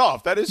could pull it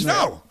off. That is fair.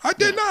 No, I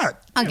did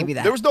not. I'll give you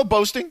that. There was no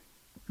boasting.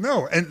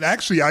 No, and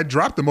actually, I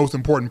dropped the most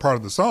important part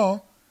of the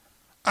song.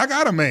 I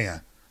got a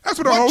man. That's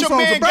what the whole song's about.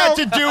 What your man got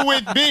to do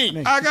with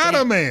me? I got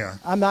a man.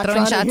 I'm not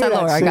throwing trying shots to hear at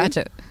Laura. that. I got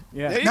you.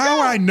 Yeah.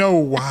 Now I know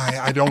why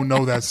I don't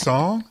know that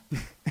song.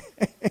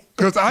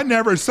 Because I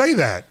never say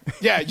that.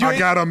 Yeah, I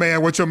got a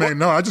man. What your man?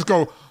 No, I just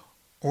go,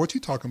 what you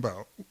talking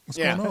about? What's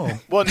going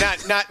on? Well,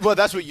 well,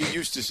 that's what you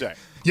used to say.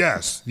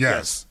 Yes.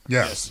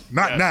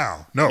 Not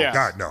now. No, yes.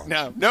 God, no.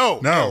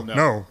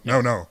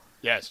 No.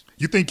 Yes.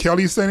 You think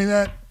Kelly's saying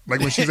that? Like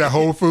when she's at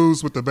Whole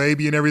Foods with the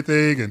baby and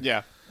everything,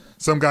 and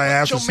some guy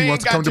asks if she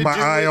wants to come to my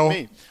aisle.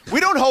 We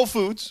don't Whole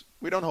Foods.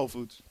 We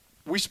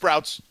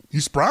Sprouts.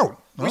 You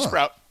Sprout. We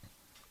Sprout.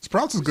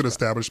 Sprouts is a good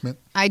establishment.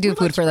 I do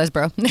food for less,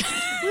 bro.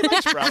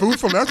 Food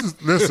for less is,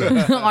 listen.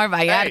 Ain't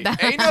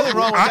nothing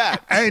wrong with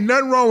that. Ain't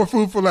nothing wrong with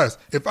food for less.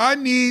 If I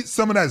need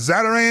some of that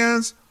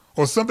Zatarans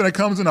or something that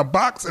comes in a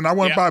box and I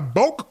want to buy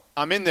bulk,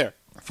 I'm in there.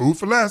 Food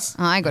for less.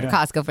 I go to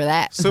Costco for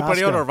that.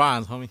 Superior or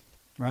Vans, homie.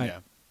 Right. Yeah.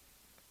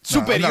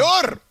 Superior.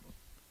 I'm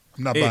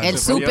not buying El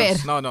Super.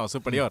 No,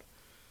 Superior.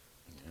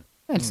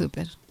 El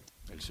Super.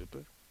 El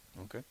Super.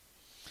 Okay.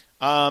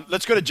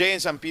 Let's go to Jay in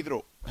San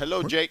Pedro.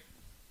 Hello, Jay.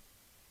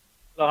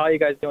 So how are you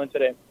guys doing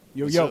today?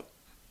 Yo.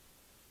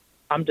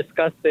 I'm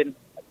disgusted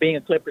being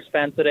a Clippers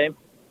fan today.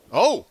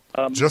 Oh.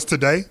 Just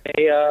today?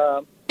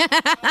 Yeah,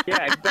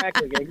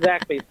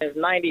 exactly. Since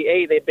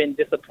 '98, they've been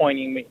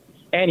disappointing me.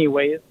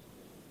 Anyways,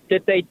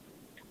 did they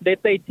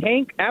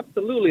tank?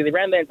 Absolutely. They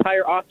ran the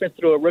entire offense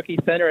through a rookie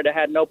center that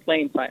had no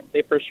playing time.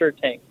 They for sure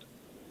tanked.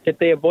 Did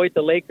they avoid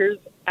the Lakers?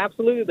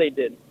 Absolutely, they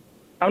did.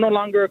 I'm no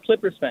longer a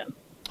Clippers fan.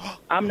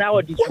 I'm now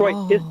a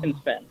Detroit Pistons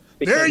fan.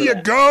 There you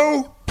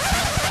go.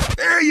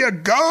 There you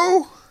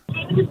go.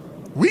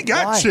 We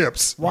got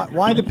chips.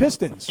 Why the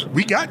Pistons?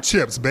 We got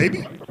chips,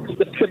 baby.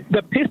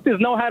 The Pistons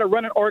know how to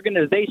run an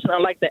organization,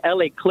 unlike the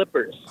LA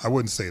Clippers. I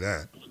wouldn't say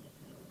that.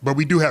 But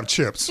we do have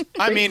chips.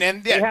 I mean,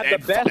 and they have the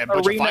best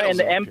arena in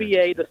the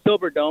NBA, the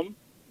Silverdome.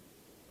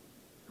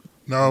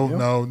 No.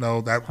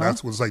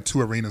 That was like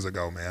 2 arenas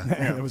ago, man.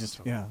 It was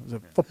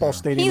a football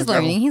stadium. He's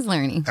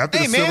learning. After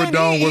the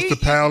Silverdome was the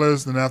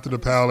Palace, then after the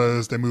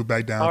Palace, they moved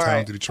back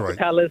downtown to Detroit.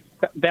 Palace,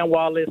 Ben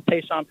Wallace,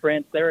 Tayshaun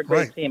Prince, they're a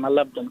great team. I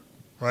love them.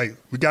 Right.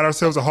 We got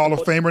ourselves a Hall of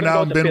Famer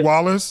now, Ben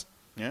Wallace.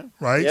 Yeah.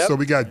 Right? Yep. So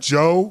we got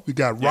Joe, we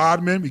got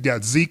Rodman, we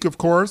got Zeke, of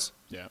course.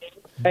 Yeah.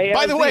 Hey,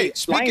 by the way,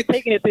 Lions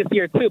taking it this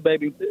year too,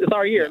 baby. It's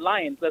our year.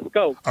 Lions, let's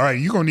go. All right,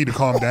 you're going to need to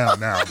calm down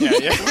now.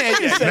 Yeah.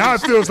 Now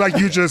it feels like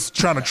you're just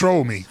trying to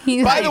troll me.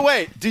 By the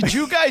way, did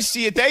you guys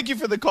see it? Thank you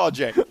for the call,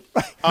 Jay. No,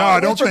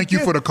 I don't thank you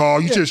for the call.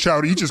 You just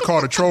shouted. You just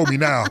called to troll me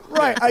now.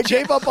 Right. I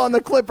gave up on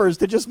the Clippers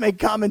to just make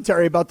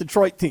commentary about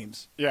Detroit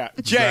teams. Yeah.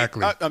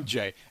 Exactly. Jay, I'm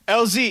Jay.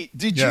 LZ,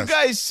 did you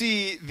guys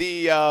see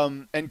the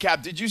and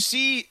Cap, did you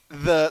see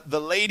the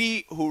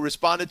lady who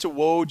responded to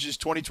Woj's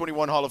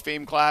 2021 Hall of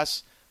Fame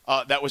class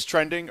that was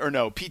trending, or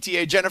no?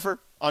 PTA Jennifer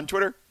on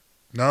Twitter?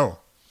 No.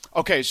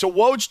 Okay, so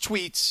Woj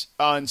tweets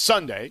on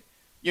Sunday,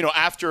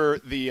 after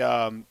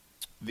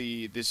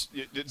this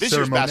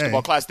year's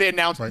basketball class, they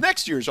announced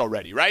next year's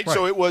already, right?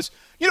 So it was,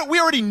 we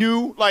already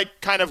knew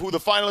kind of who the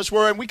finalists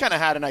were, and we kind of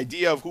had an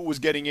idea of who was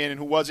getting in and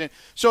who wasn't.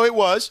 So it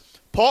was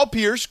Paul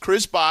Pierce,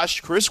 Chris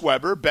Bosh, Chris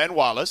Webber, Ben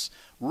Wallace,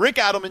 Rick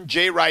Adelman,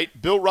 Jay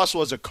Wright, Bill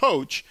Russell as a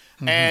coach,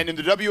 and in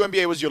the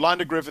WNBA it was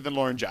Yolanda Griffith and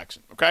Lauren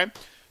Jackson, okay?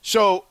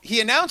 So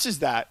he announces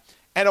that,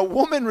 and a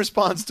woman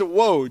responds to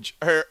Woj.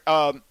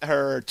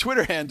 Her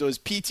Twitter handle is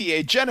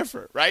PTA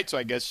Jennifer, right? So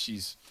I guess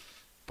she's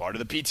part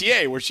of the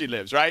PTA where she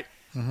lives, right?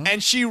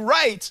 And she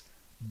writes,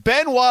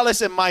 Ben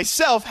Wallace and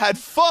myself had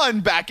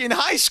fun back in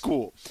high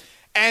school.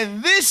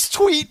 And this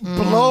tweet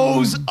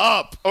blows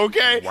up,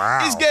 okay? Wow.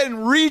 He's getting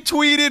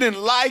retweeted and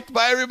liked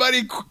by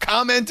everybody,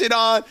 commented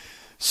on.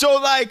 So,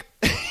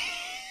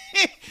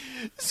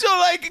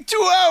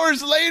 2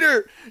 hours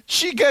later,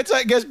 she gets,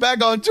 I guess,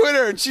 back on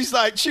Twitter, and she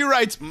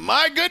writes,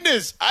 my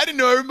goodness, I didn't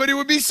know everybody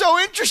would be so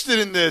interested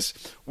in this.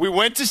 We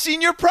went to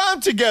senior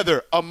prom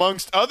together,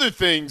 amongst other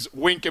things,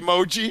 wink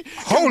emoji.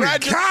 Holy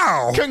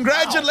cow.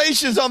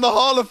 Congratulations on the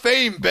Hall of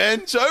Fame,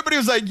 Ben. So everybody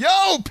was like,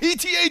 yo,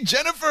 PTA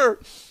Jennifer,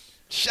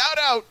 shout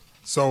out.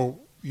 So,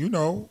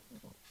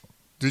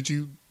 did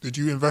you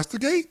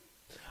investigate?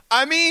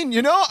 I mean,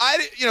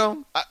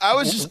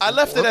 I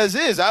left it as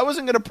is. I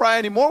wasn't going to pry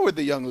anymore with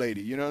the young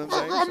lady. You know what I'm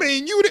saying? I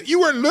mean, you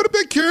were a little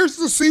bit curious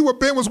to see what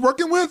Ben was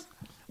working with?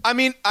 I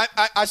mean,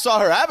 I saw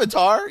her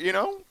avatar, She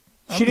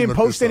didn't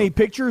post any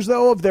pictures,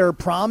 though, of their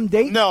prom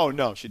date?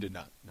 No, she did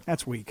not. No.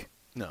 That's weak.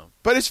 No.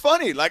 But it's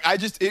funny.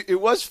 It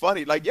was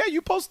funny.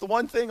 You post the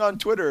one thing on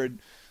Twitter and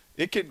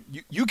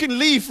you can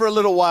leave for a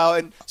little while,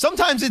 and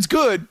sometimes it's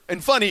good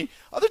and funny.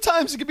 Other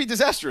times it can be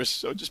disastrous.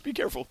 So just be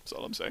careful. That's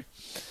all I'm saying.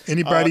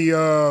 Anybody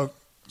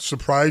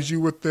surprise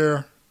you with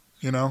their,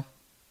 Oh,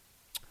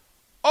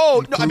 no, I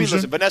mean, inclusion?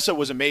 listen, Vanessa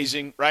was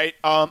amazing, right?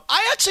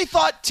 I actually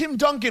thought Tim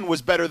Duncan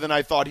was better than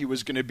I thought he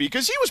was going to be,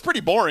 because he was pretty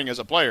boring as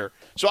a player.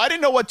 So I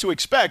didn't know what to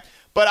expect.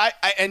 But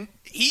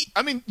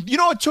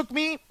it took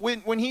me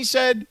when he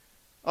said,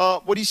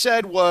 what he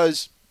said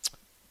was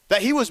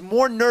that he was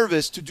more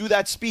nervous to do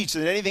that speech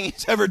than anything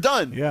he's ever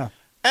done. Yeah.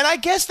 And I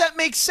guess that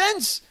makes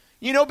sense,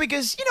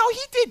 because, he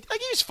did,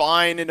 he was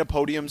fine in a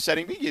podium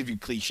setting. He gave you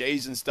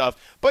cliches and stuff.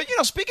 But,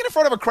 speaking in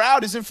front of a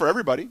crowd isn't for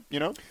everybody,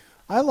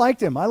 I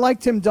liked him. I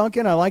liked Tim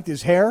Duncan. I liked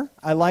his hair.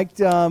 I liked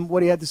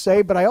what he had to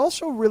say. But I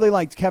also really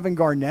liked Kevin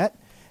Garnett.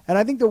 And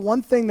I think the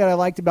one thing that I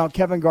liked about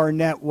Kevin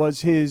Garnett was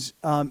his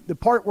the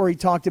part where he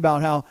talked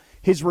about how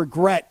his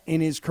regret in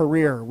his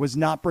career was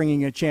not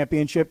bringing a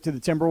championship to the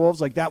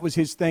Timberwolves. That was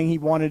his thing. He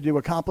wanted to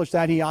accomplish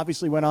that. He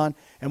obviously went on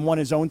and won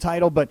his own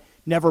title, but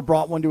never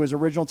brought one to his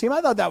original team.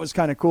 I thought that was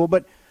kind of cool.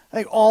 But I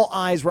think all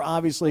eyes were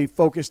obviously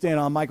focused in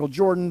on Michael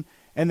Jordan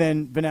and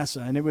then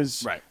Vanessa. And it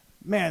was,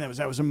 man,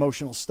 that was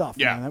emotional stuff.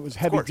 Yeah, man. That was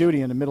heavy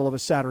duty in the middle of a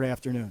Saturday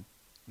afternoon.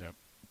 Yep.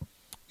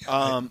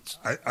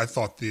 I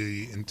thought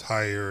the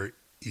entire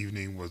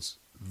evening was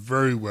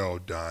very well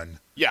done.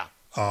 Yeah.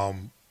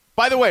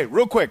 By the way,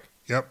 real quick.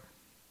 Yep.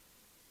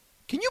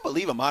 Can you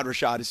believe Ahmad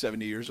Rashad is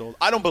 70 years old?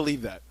 I don't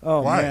believe that.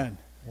 Oh, Why? man.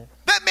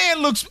 That man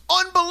looks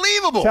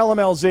unbelievable. Tell him,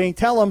 LZ.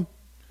 Tell him.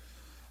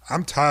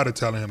 I'm tired of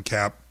telling him,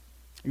 Cap.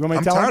 You want me to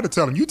I'm tell tired him? of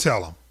telling him. You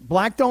tell him.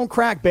 Black don't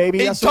crack, baby.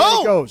 That's the way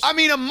don't. it goes. I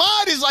mean,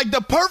 Ahmad is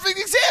the perfect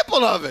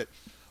example of it.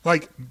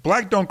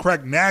 Black don't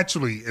crack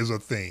naturally is a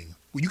thing.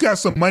 you got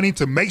some money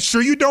to make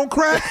sure you don't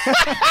crack?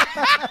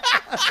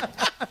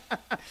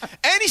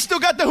 And he still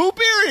got the hoop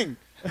earring.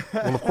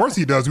 Well, of course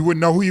he does. We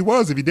wouldn't know who he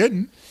was if he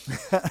didn't.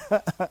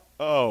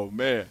 Oh,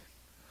 man.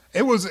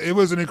 It was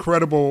an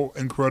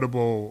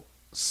incredible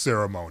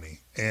ceremony.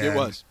 And it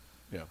was.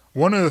 Yeah.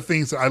 One of the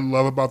things that I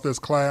love about this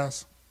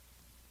class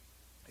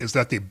is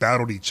that they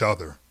battled each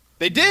other.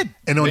 They did.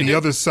 And on the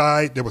other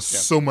side, there was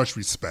so much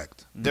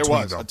respect. There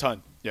was a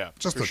ton. Yeah.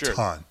 Just a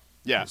ton.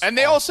 Yeah. And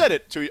they all said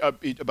it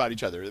about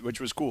each other, which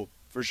was cool,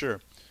 for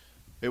sure.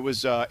 It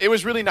was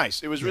really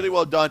nice. It was really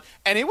well done.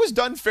 And it was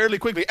done fairly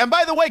quickly. And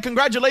by the way,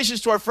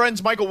 congratulations to our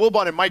friends Michael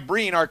Wilbon and Mike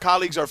Breen, our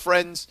colleagues, our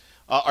friends,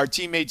 our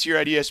teammates here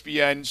at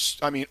ESPN.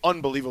 I mean,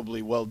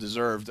 unbelievably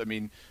well-deserved. I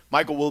mean,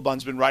 Michael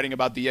Wilbon's been writing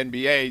about the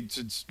NBA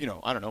since,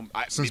 I don't know.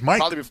 Since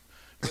Mike?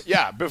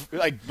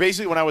 Like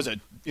basically when I was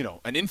an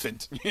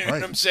infant. You know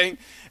what I'm saying?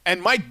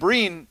 And Mike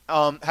Breen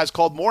has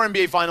called more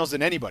NBA Finals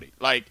than anybody.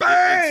 Like,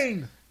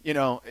 bang!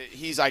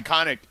 He's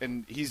iconic,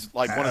 and he's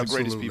like one of the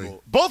greatest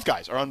people. Both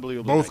guys are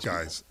unbelievable. Both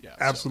guys. Yeah,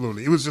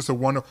 absolutely. So. It was just a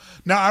wonderful.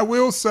 Now, I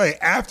will say,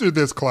 after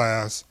this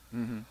class,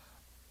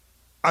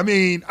 I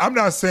mean, I'm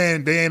not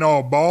saying they ain't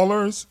all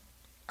ballers.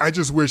 I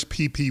just wish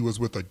PP was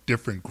with a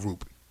different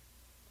group.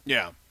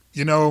 Yeah.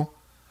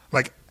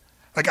 Like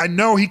I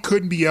know he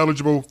couldn't be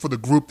eligible for the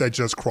group that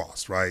just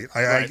crossed, right?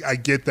 I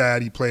get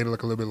that. He played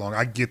like a little bit longer.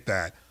 I get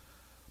that.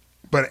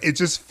 But it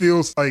just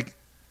feels like...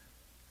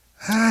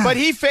 But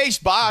he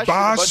faced Bosch in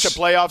a bunch of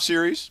playoff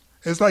series.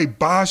 It's like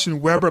Bosch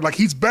and Weber. Like,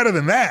 he's better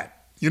than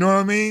that. You know what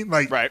I mean?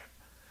 Like, right.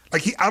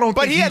 Like, I don't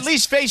But think he at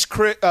least faced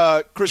Chris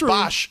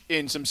Bosch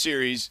in some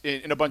series,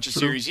 in a bunch of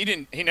series.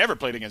 He never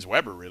played against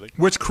Weber, really.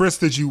 Which Chris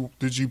did you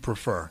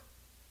prefer?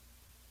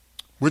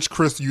 Which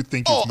Chris do you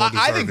think is more deserving?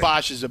 I think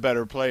Bosch is a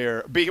better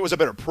player. He was a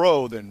better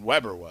pro than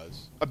Weber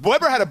was.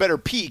 Weber had a better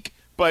peak,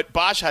 but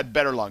Bosch had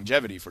better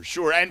longevity for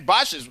sure. And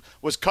Bosch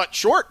was cut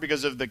short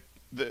because of the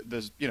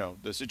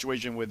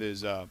situation with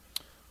his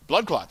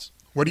blood clots.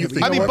 What do you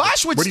think? I mean,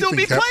 Bosch would still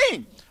be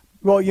playing.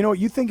 Well,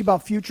 you think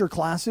about future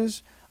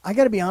classes. I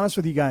got to be honest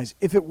with you guys.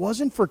 If it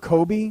wasn't for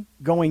Kobe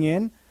going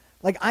in,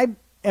 like, I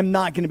am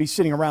not going to be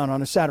sitting around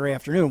on a Saturday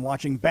afternoon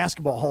watching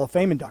basketball Hall of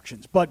Fame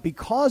inductions. But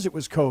because it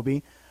was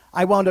Kobe,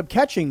 I wound up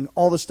catching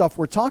all the stuff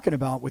we're talking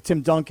about with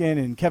Tim Duncan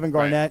and Kevin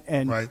Garnett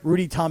and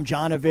Rudy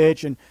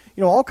Tomjanovich and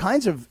all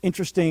kinds of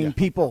interesting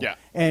people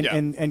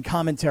and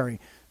commentary.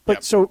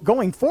 But so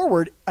going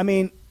forward, I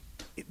mean,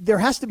 there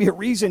has to be a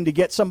reason to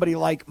get somebody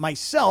like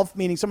myself,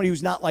 meaning somebody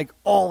who's not like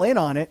all in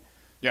on it,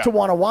 to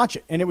want to watch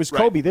it. And it was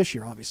Kobe this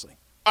year, obviously.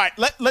 All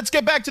right, let's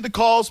get back to the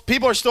calls.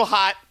 People are still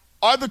hot.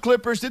 Did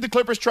the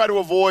Clippers try to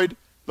avoid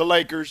the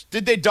Lakers?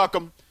 Did they duck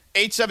them?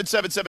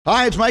 8777.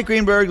 Hi, it's Mike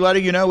Greenberg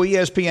letting you know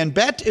ESPN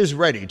Bet is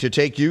ready to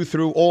take you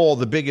through all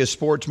the biggest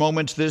sports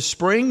moments this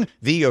spring.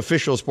 The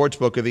official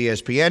sportsbook of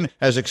ESPN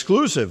has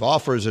exclusive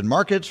offers and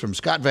markets from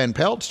Scott Van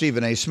Pelt,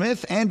 Stephen A.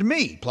 Smith, and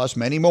me, plus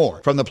many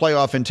more. From the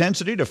playoff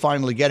intensity to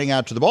finally getting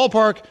out to the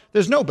ballpark,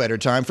 there's no better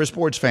time for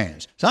sports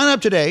fans. Sign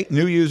up today.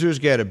 New users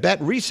get a bet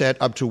reset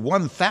up to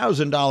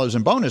 $1,000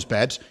 in bonus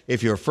bets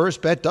if your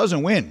first bet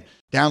doesn't win.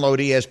 Download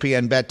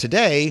ESPN Bet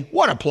today.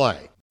 What a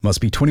play. Must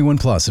be 21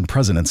 plus and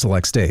present in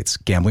select states.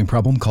 Gambling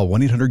problem? Call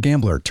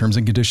 1-800-GAMBLER. Terms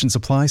and conditions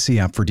apply. See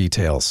app for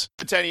details.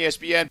 710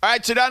 ESPN. All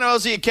right, Sedano,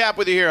 LZ, and Cap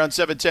with you here on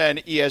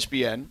 710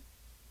 ESPN.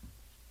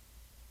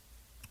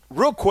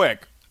 Real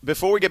quick,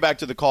 before we get back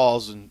to the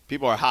calls, and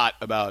people are hot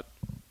about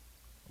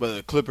whether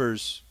the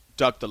Clippers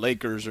ducked the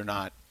Lakers or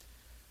not.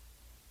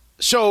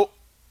 So,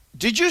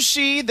 did you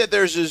see that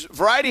there's this –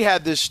 Variety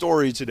had this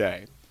story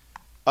today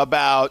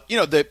about,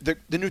 the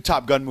new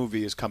Top Gun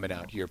movie is coming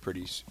out here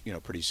pretty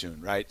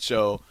soon, right?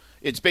 So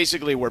it's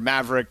basically where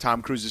Maverick,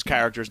 Tom Cruise's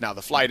character, is now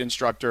the flight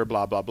instructor,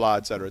 blah, blah, blah,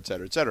 et cetera, et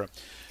cetera, et cetera.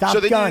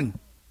 Top Gun.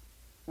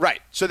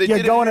 Right. So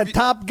you're going to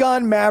Top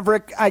Gun,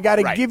 Maverick. I got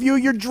to give you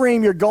your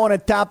dream. You're going to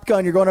Top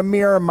Gun. You're going to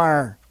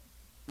Miramar.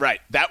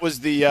 Right. That was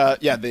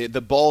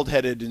the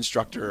bald-headed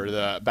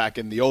instructor back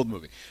in the old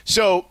movie.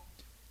 So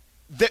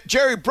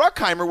Jerry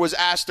Bruckheimer was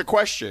asked a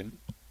question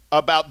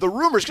about the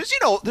rumors, because,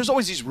 there's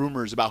always these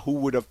rumors about who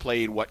would have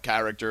played what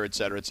character, et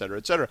cetera, et cetera,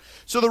 et cetera.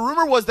 So the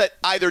rumor was that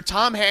either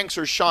Tom Hanks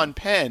or Sean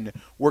Penn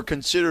were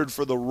considered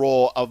for the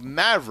role of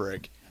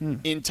Maverick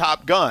in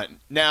Top Gun.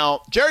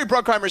 Now, Jerry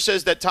Bruckheimer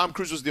says that Tom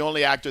Cruise was the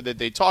only actor that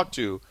they talked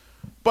to,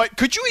 but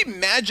could you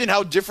imagine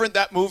how different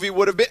that movie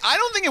would have been? I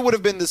don't think it would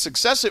have been the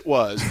success it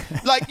was.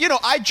 Like,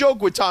 I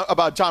joke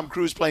about Tom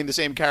Cruise playing the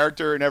same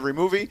character in every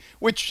movie,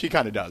 which he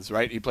kind of does,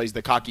 right? He plays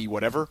the cocky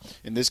whatever,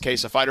 in this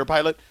case, a fighter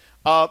pilot.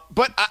 But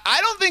I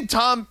don't think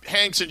Tom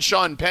Hanks and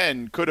Sean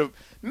Penn could have.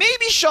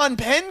 Maybe Sean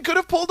Penn could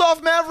have pulled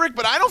off Maverick,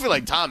 but I don't feel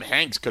like Tom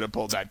Hanks could have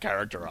pulled that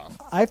character off.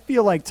 I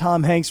feel like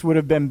Tom Hanks would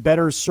have been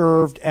better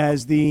served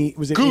as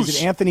is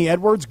it Anthony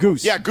Edwards?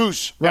 Goose. Yeah,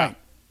 Goose. Right.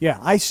 Yeah,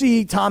 I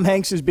see Tom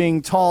Hanks as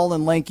being tall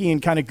and lanky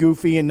and kind of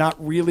goofy and not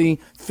really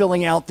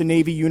filling out the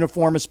Navy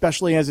uniform,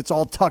 especially as it's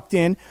all tucked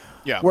in.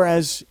 Yeah.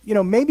 Whereas,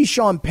 maybe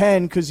Sean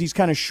Penn, because he's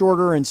kind of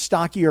shorter and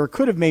stockier,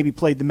 could have maybe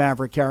played the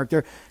Maverick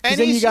character. And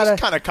then he's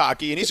kind of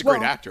cocky, and he's a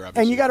great actor,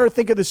 obviously. And you got to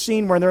think of the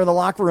scene where they're in the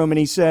locker room, and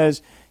he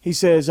says,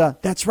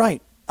 that's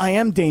right, I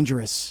am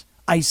dangerous.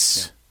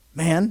 Ice,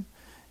 man.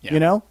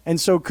 Yeah.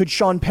 And so could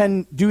Sean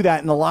Penn do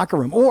that in the locker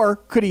room? Or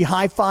could he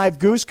high-five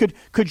Goose? Could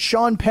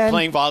Sean Penn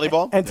playing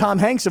volleyball and Tom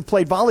Hanks have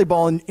played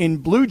volleyball in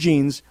blue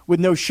jeans with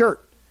no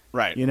shirt?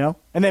 Right. And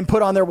then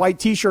put on their white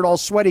T-shirt all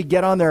sweaty,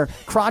 get on their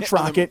crotch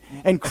rocket,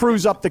 and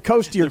cruise up the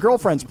coast to your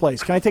girlfriend's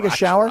place. Can I take a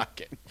shower?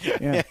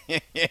 Yeah.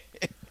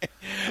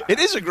 It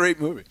is a great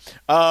movie.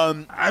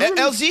 I really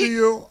LZ?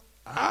 feel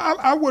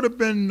I would have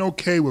been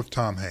okay with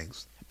Tom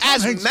Hanks.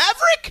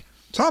 Maverick?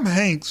 Tom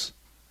Hanks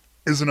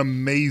is an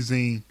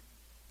amazing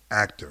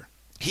actor.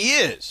 He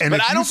is. And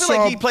but I don't feel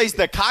like he plays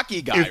the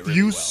cocky guy If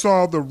you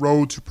saw The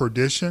Road to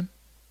Perdition,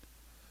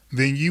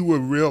 then you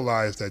would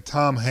realize that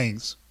Tom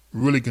Hanks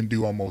really can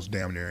do almost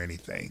damn near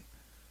anything.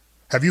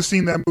 Have you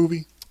seen that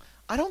movie?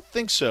 I don't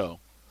think so.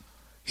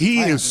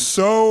 He is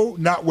so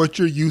not what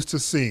you're used to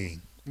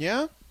seeing.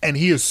 Yeah? And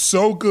he is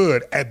so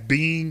good at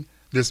being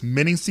this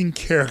menacing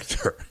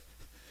character.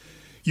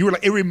 You were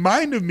like, it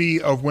reminded me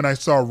of when I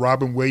saw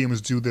Robin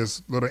Williams do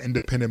this little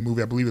independent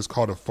movie. I believe it's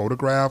called A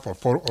Photograph or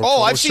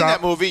Photoshop. I've seen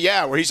that movie.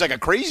 Yeah, where he's like a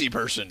crazy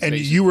person. And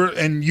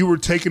basically. you were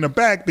taken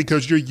aback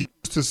because you're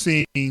used to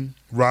seeing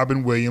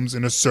Robin Williams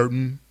in a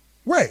certain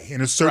way,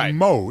 in a certain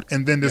mode.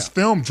 And then this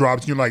film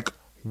drops, and you're like,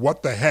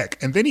 what the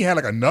heck? And then he had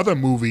like another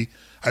movie,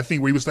 I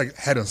think, where he was like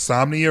had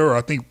insomnia, or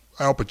I think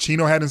Al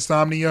Pacino had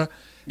insomnia.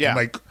 Yeah. And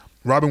like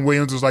Robin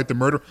Williams was like the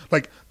murderer.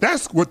 Like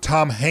that's what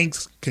Tom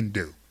Hanks can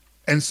do.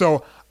 And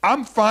so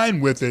I'm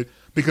fine with it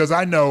because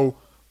I know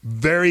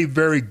very,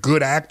 very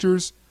good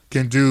actors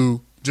can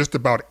do just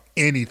about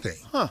anything.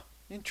 Huh.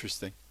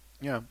 Interesting.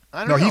 Yeah.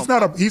 I don't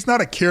know. He's not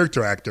a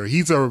character actor.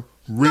 He's a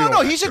real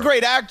actor. He's a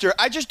great actor.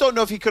 I just don't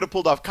know if he could have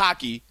pulled off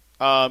cocky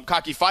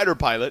fighter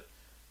pilot,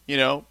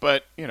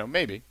 but,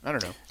 maybe. I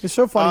don't know. It's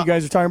so funny you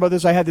guys are talking about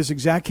this. I had this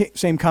exact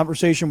same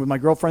conversation with my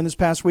girlfriend this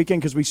past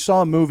weekend because we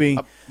saw a movie.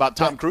 About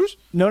Tom Cruise?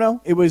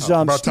 No. It was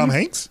about Tom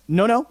Hanks?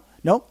 No.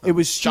 It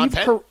was Sean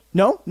Steve Penn?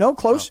 No,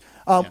 close.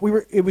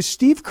 It was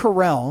Steve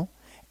Carell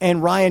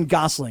and Ryan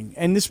Gosling,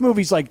 and this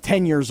movie's like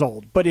 10 years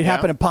old, but it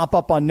happened to pop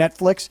up on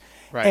Netflix.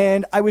 Right.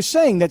 And I was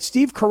saying that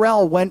Steve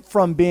Carell went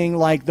from being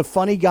like the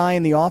funny guy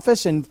in The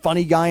Office and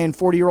funny guy in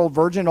 40-Year-Old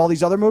Virgin and all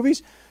these other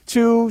movies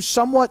to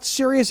somewhat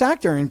serious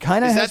actor, and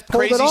kind of has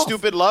pulled it off. Crazy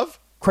Stupid Love?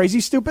 Crazy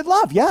Stupid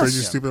Love, yes.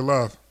 Crazy Stupid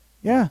Love.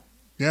 Yeah.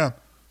 Yeah.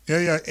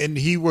 And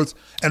he was,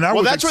 and I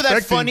was that's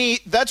expecting,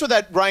 that's where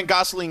that Ryan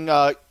Gosling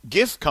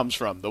gif comes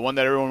from, the one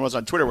that everyone was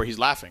on Twitter where he's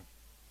laughing.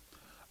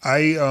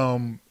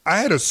 I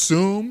had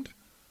assumed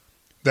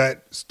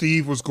that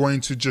Steve was going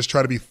to just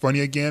try to be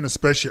funny again,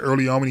 especially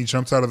early on when he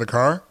jumps out of the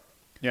car.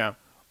 Yeah.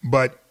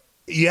 But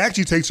he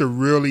actually takes a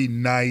really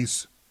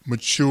nice,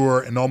 mature,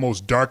 and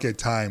almost dark at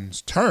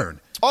times turn.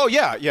 Oh,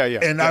 yeah.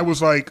 And I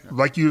was like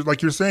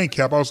you're saying,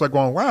 Cap, I was like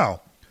going, wow,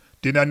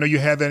 did not know you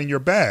had that in your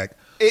bag.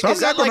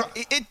 It's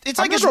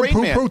like his Rain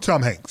Man.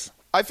 Tom Hanks.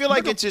 I feel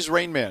like it's his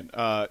Rain Man,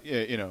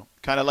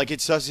 kind of like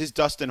it's his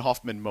Dustin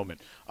Hoffman moment.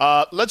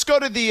 Let's go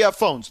to the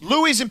phones.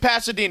 Louis in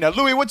Pasadena.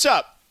 Louis, what's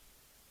up?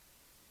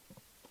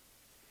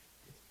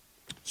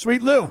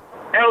 Sweet Lou.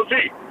 LZ.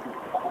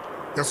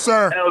 Yes,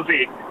 sir.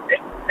 LZ.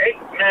 Hey,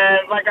 man,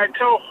 like I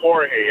tell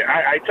Jorge,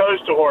 I tell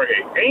this to Jorge,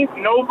 ain't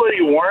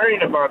nobody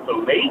worrying about the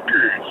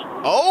Lakers.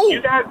 Oh.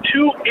 You got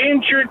two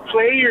injured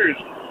players.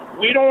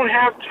 We don't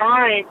have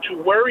time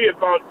to worry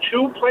about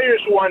two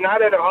players who are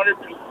not at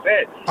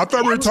 100%. I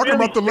thought we were talking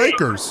about the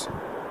Lakers.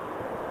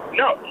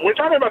 No, we're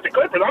talking about the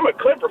Clippers. I'm a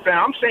Clipper fan.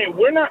 I'm saying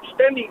we're not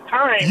spending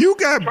time. You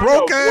got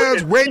broke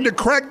ass waiting to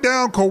crack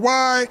down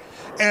Kawhi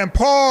and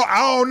Paul.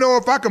 I don't know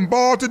if I can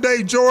ball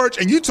today, George.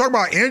 And you talking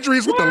about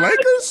injuries with the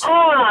Lakers?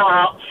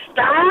 Oh,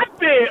 stop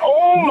it!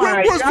 Oh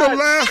my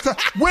God!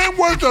 When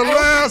was the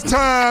last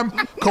time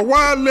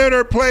Kawhi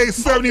Leonard played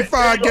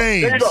 75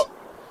 games?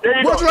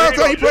 When's the last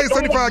time he played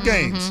 75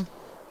 games?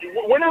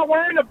 We're not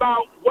worrying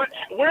about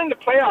we're in the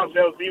playoffs,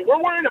 LZ.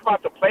 We're worrying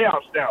about the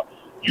playoffs now.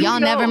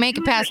 Y'all never make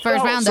it past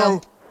first round, though.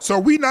 So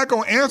we're not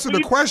going to answer the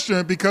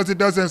question because it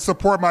doesn't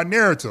support my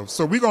narrative.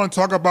 So we're going to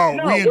talk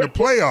about we in the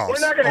playoffs.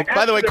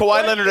 By the way,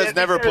 Kawhi Leonard has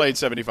never played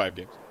 75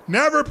 games.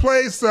 Never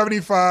played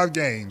 75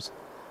 games.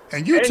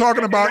 And you're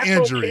talking about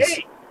injuries.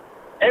 Okay.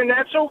 And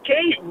that's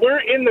okay. We're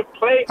in the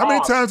playoffs. How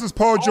many times has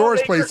Paul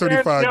George played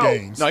 75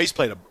 games? No, he's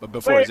played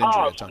before his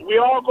injury. We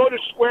all go to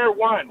square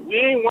one. We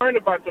ain't worrying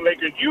about the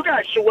Lakers. You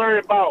guys should worry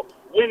about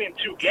winning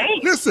 2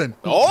 games. Listen.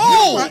 Dude,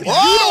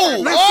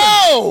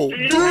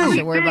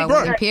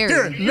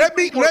 here, let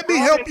me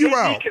help you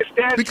out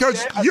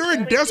because you're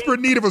in desperate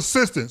need of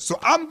assistance. So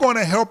I'm going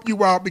to help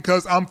you out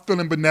because I'm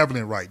feeling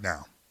benevolent right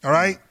now. All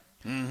right?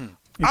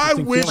 Mm-hmm. I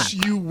wish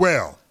you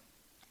well.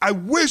 I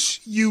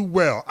wish you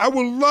well. I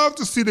would love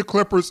to see the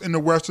Clippers in the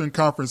Western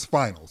Conference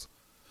Finals.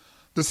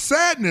 The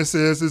sadness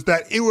is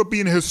that it would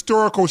be an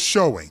historical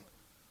showing.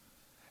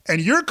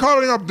 And you're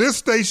calling up this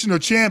station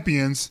of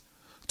champions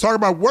Talk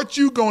about what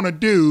you going to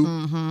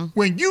do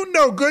when you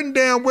know good and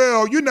damn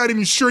well you're not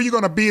even sure you're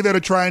going to be there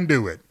to try and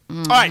do it.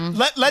 All right,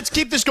 let's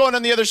keep this going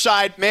on the other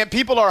side. Man,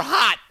 people are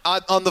hot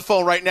on the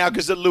phone right now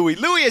because of Louis.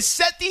 Louis has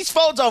set these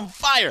phones on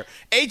fire.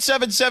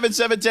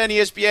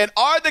 877-710-ESPN.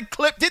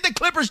 Did the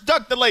Clippers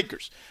duck the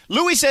Lakers?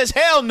 Louis says,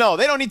 hell no.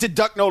 They don't need to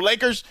duck no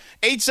Lakers.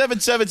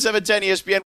 877-710-ESPN.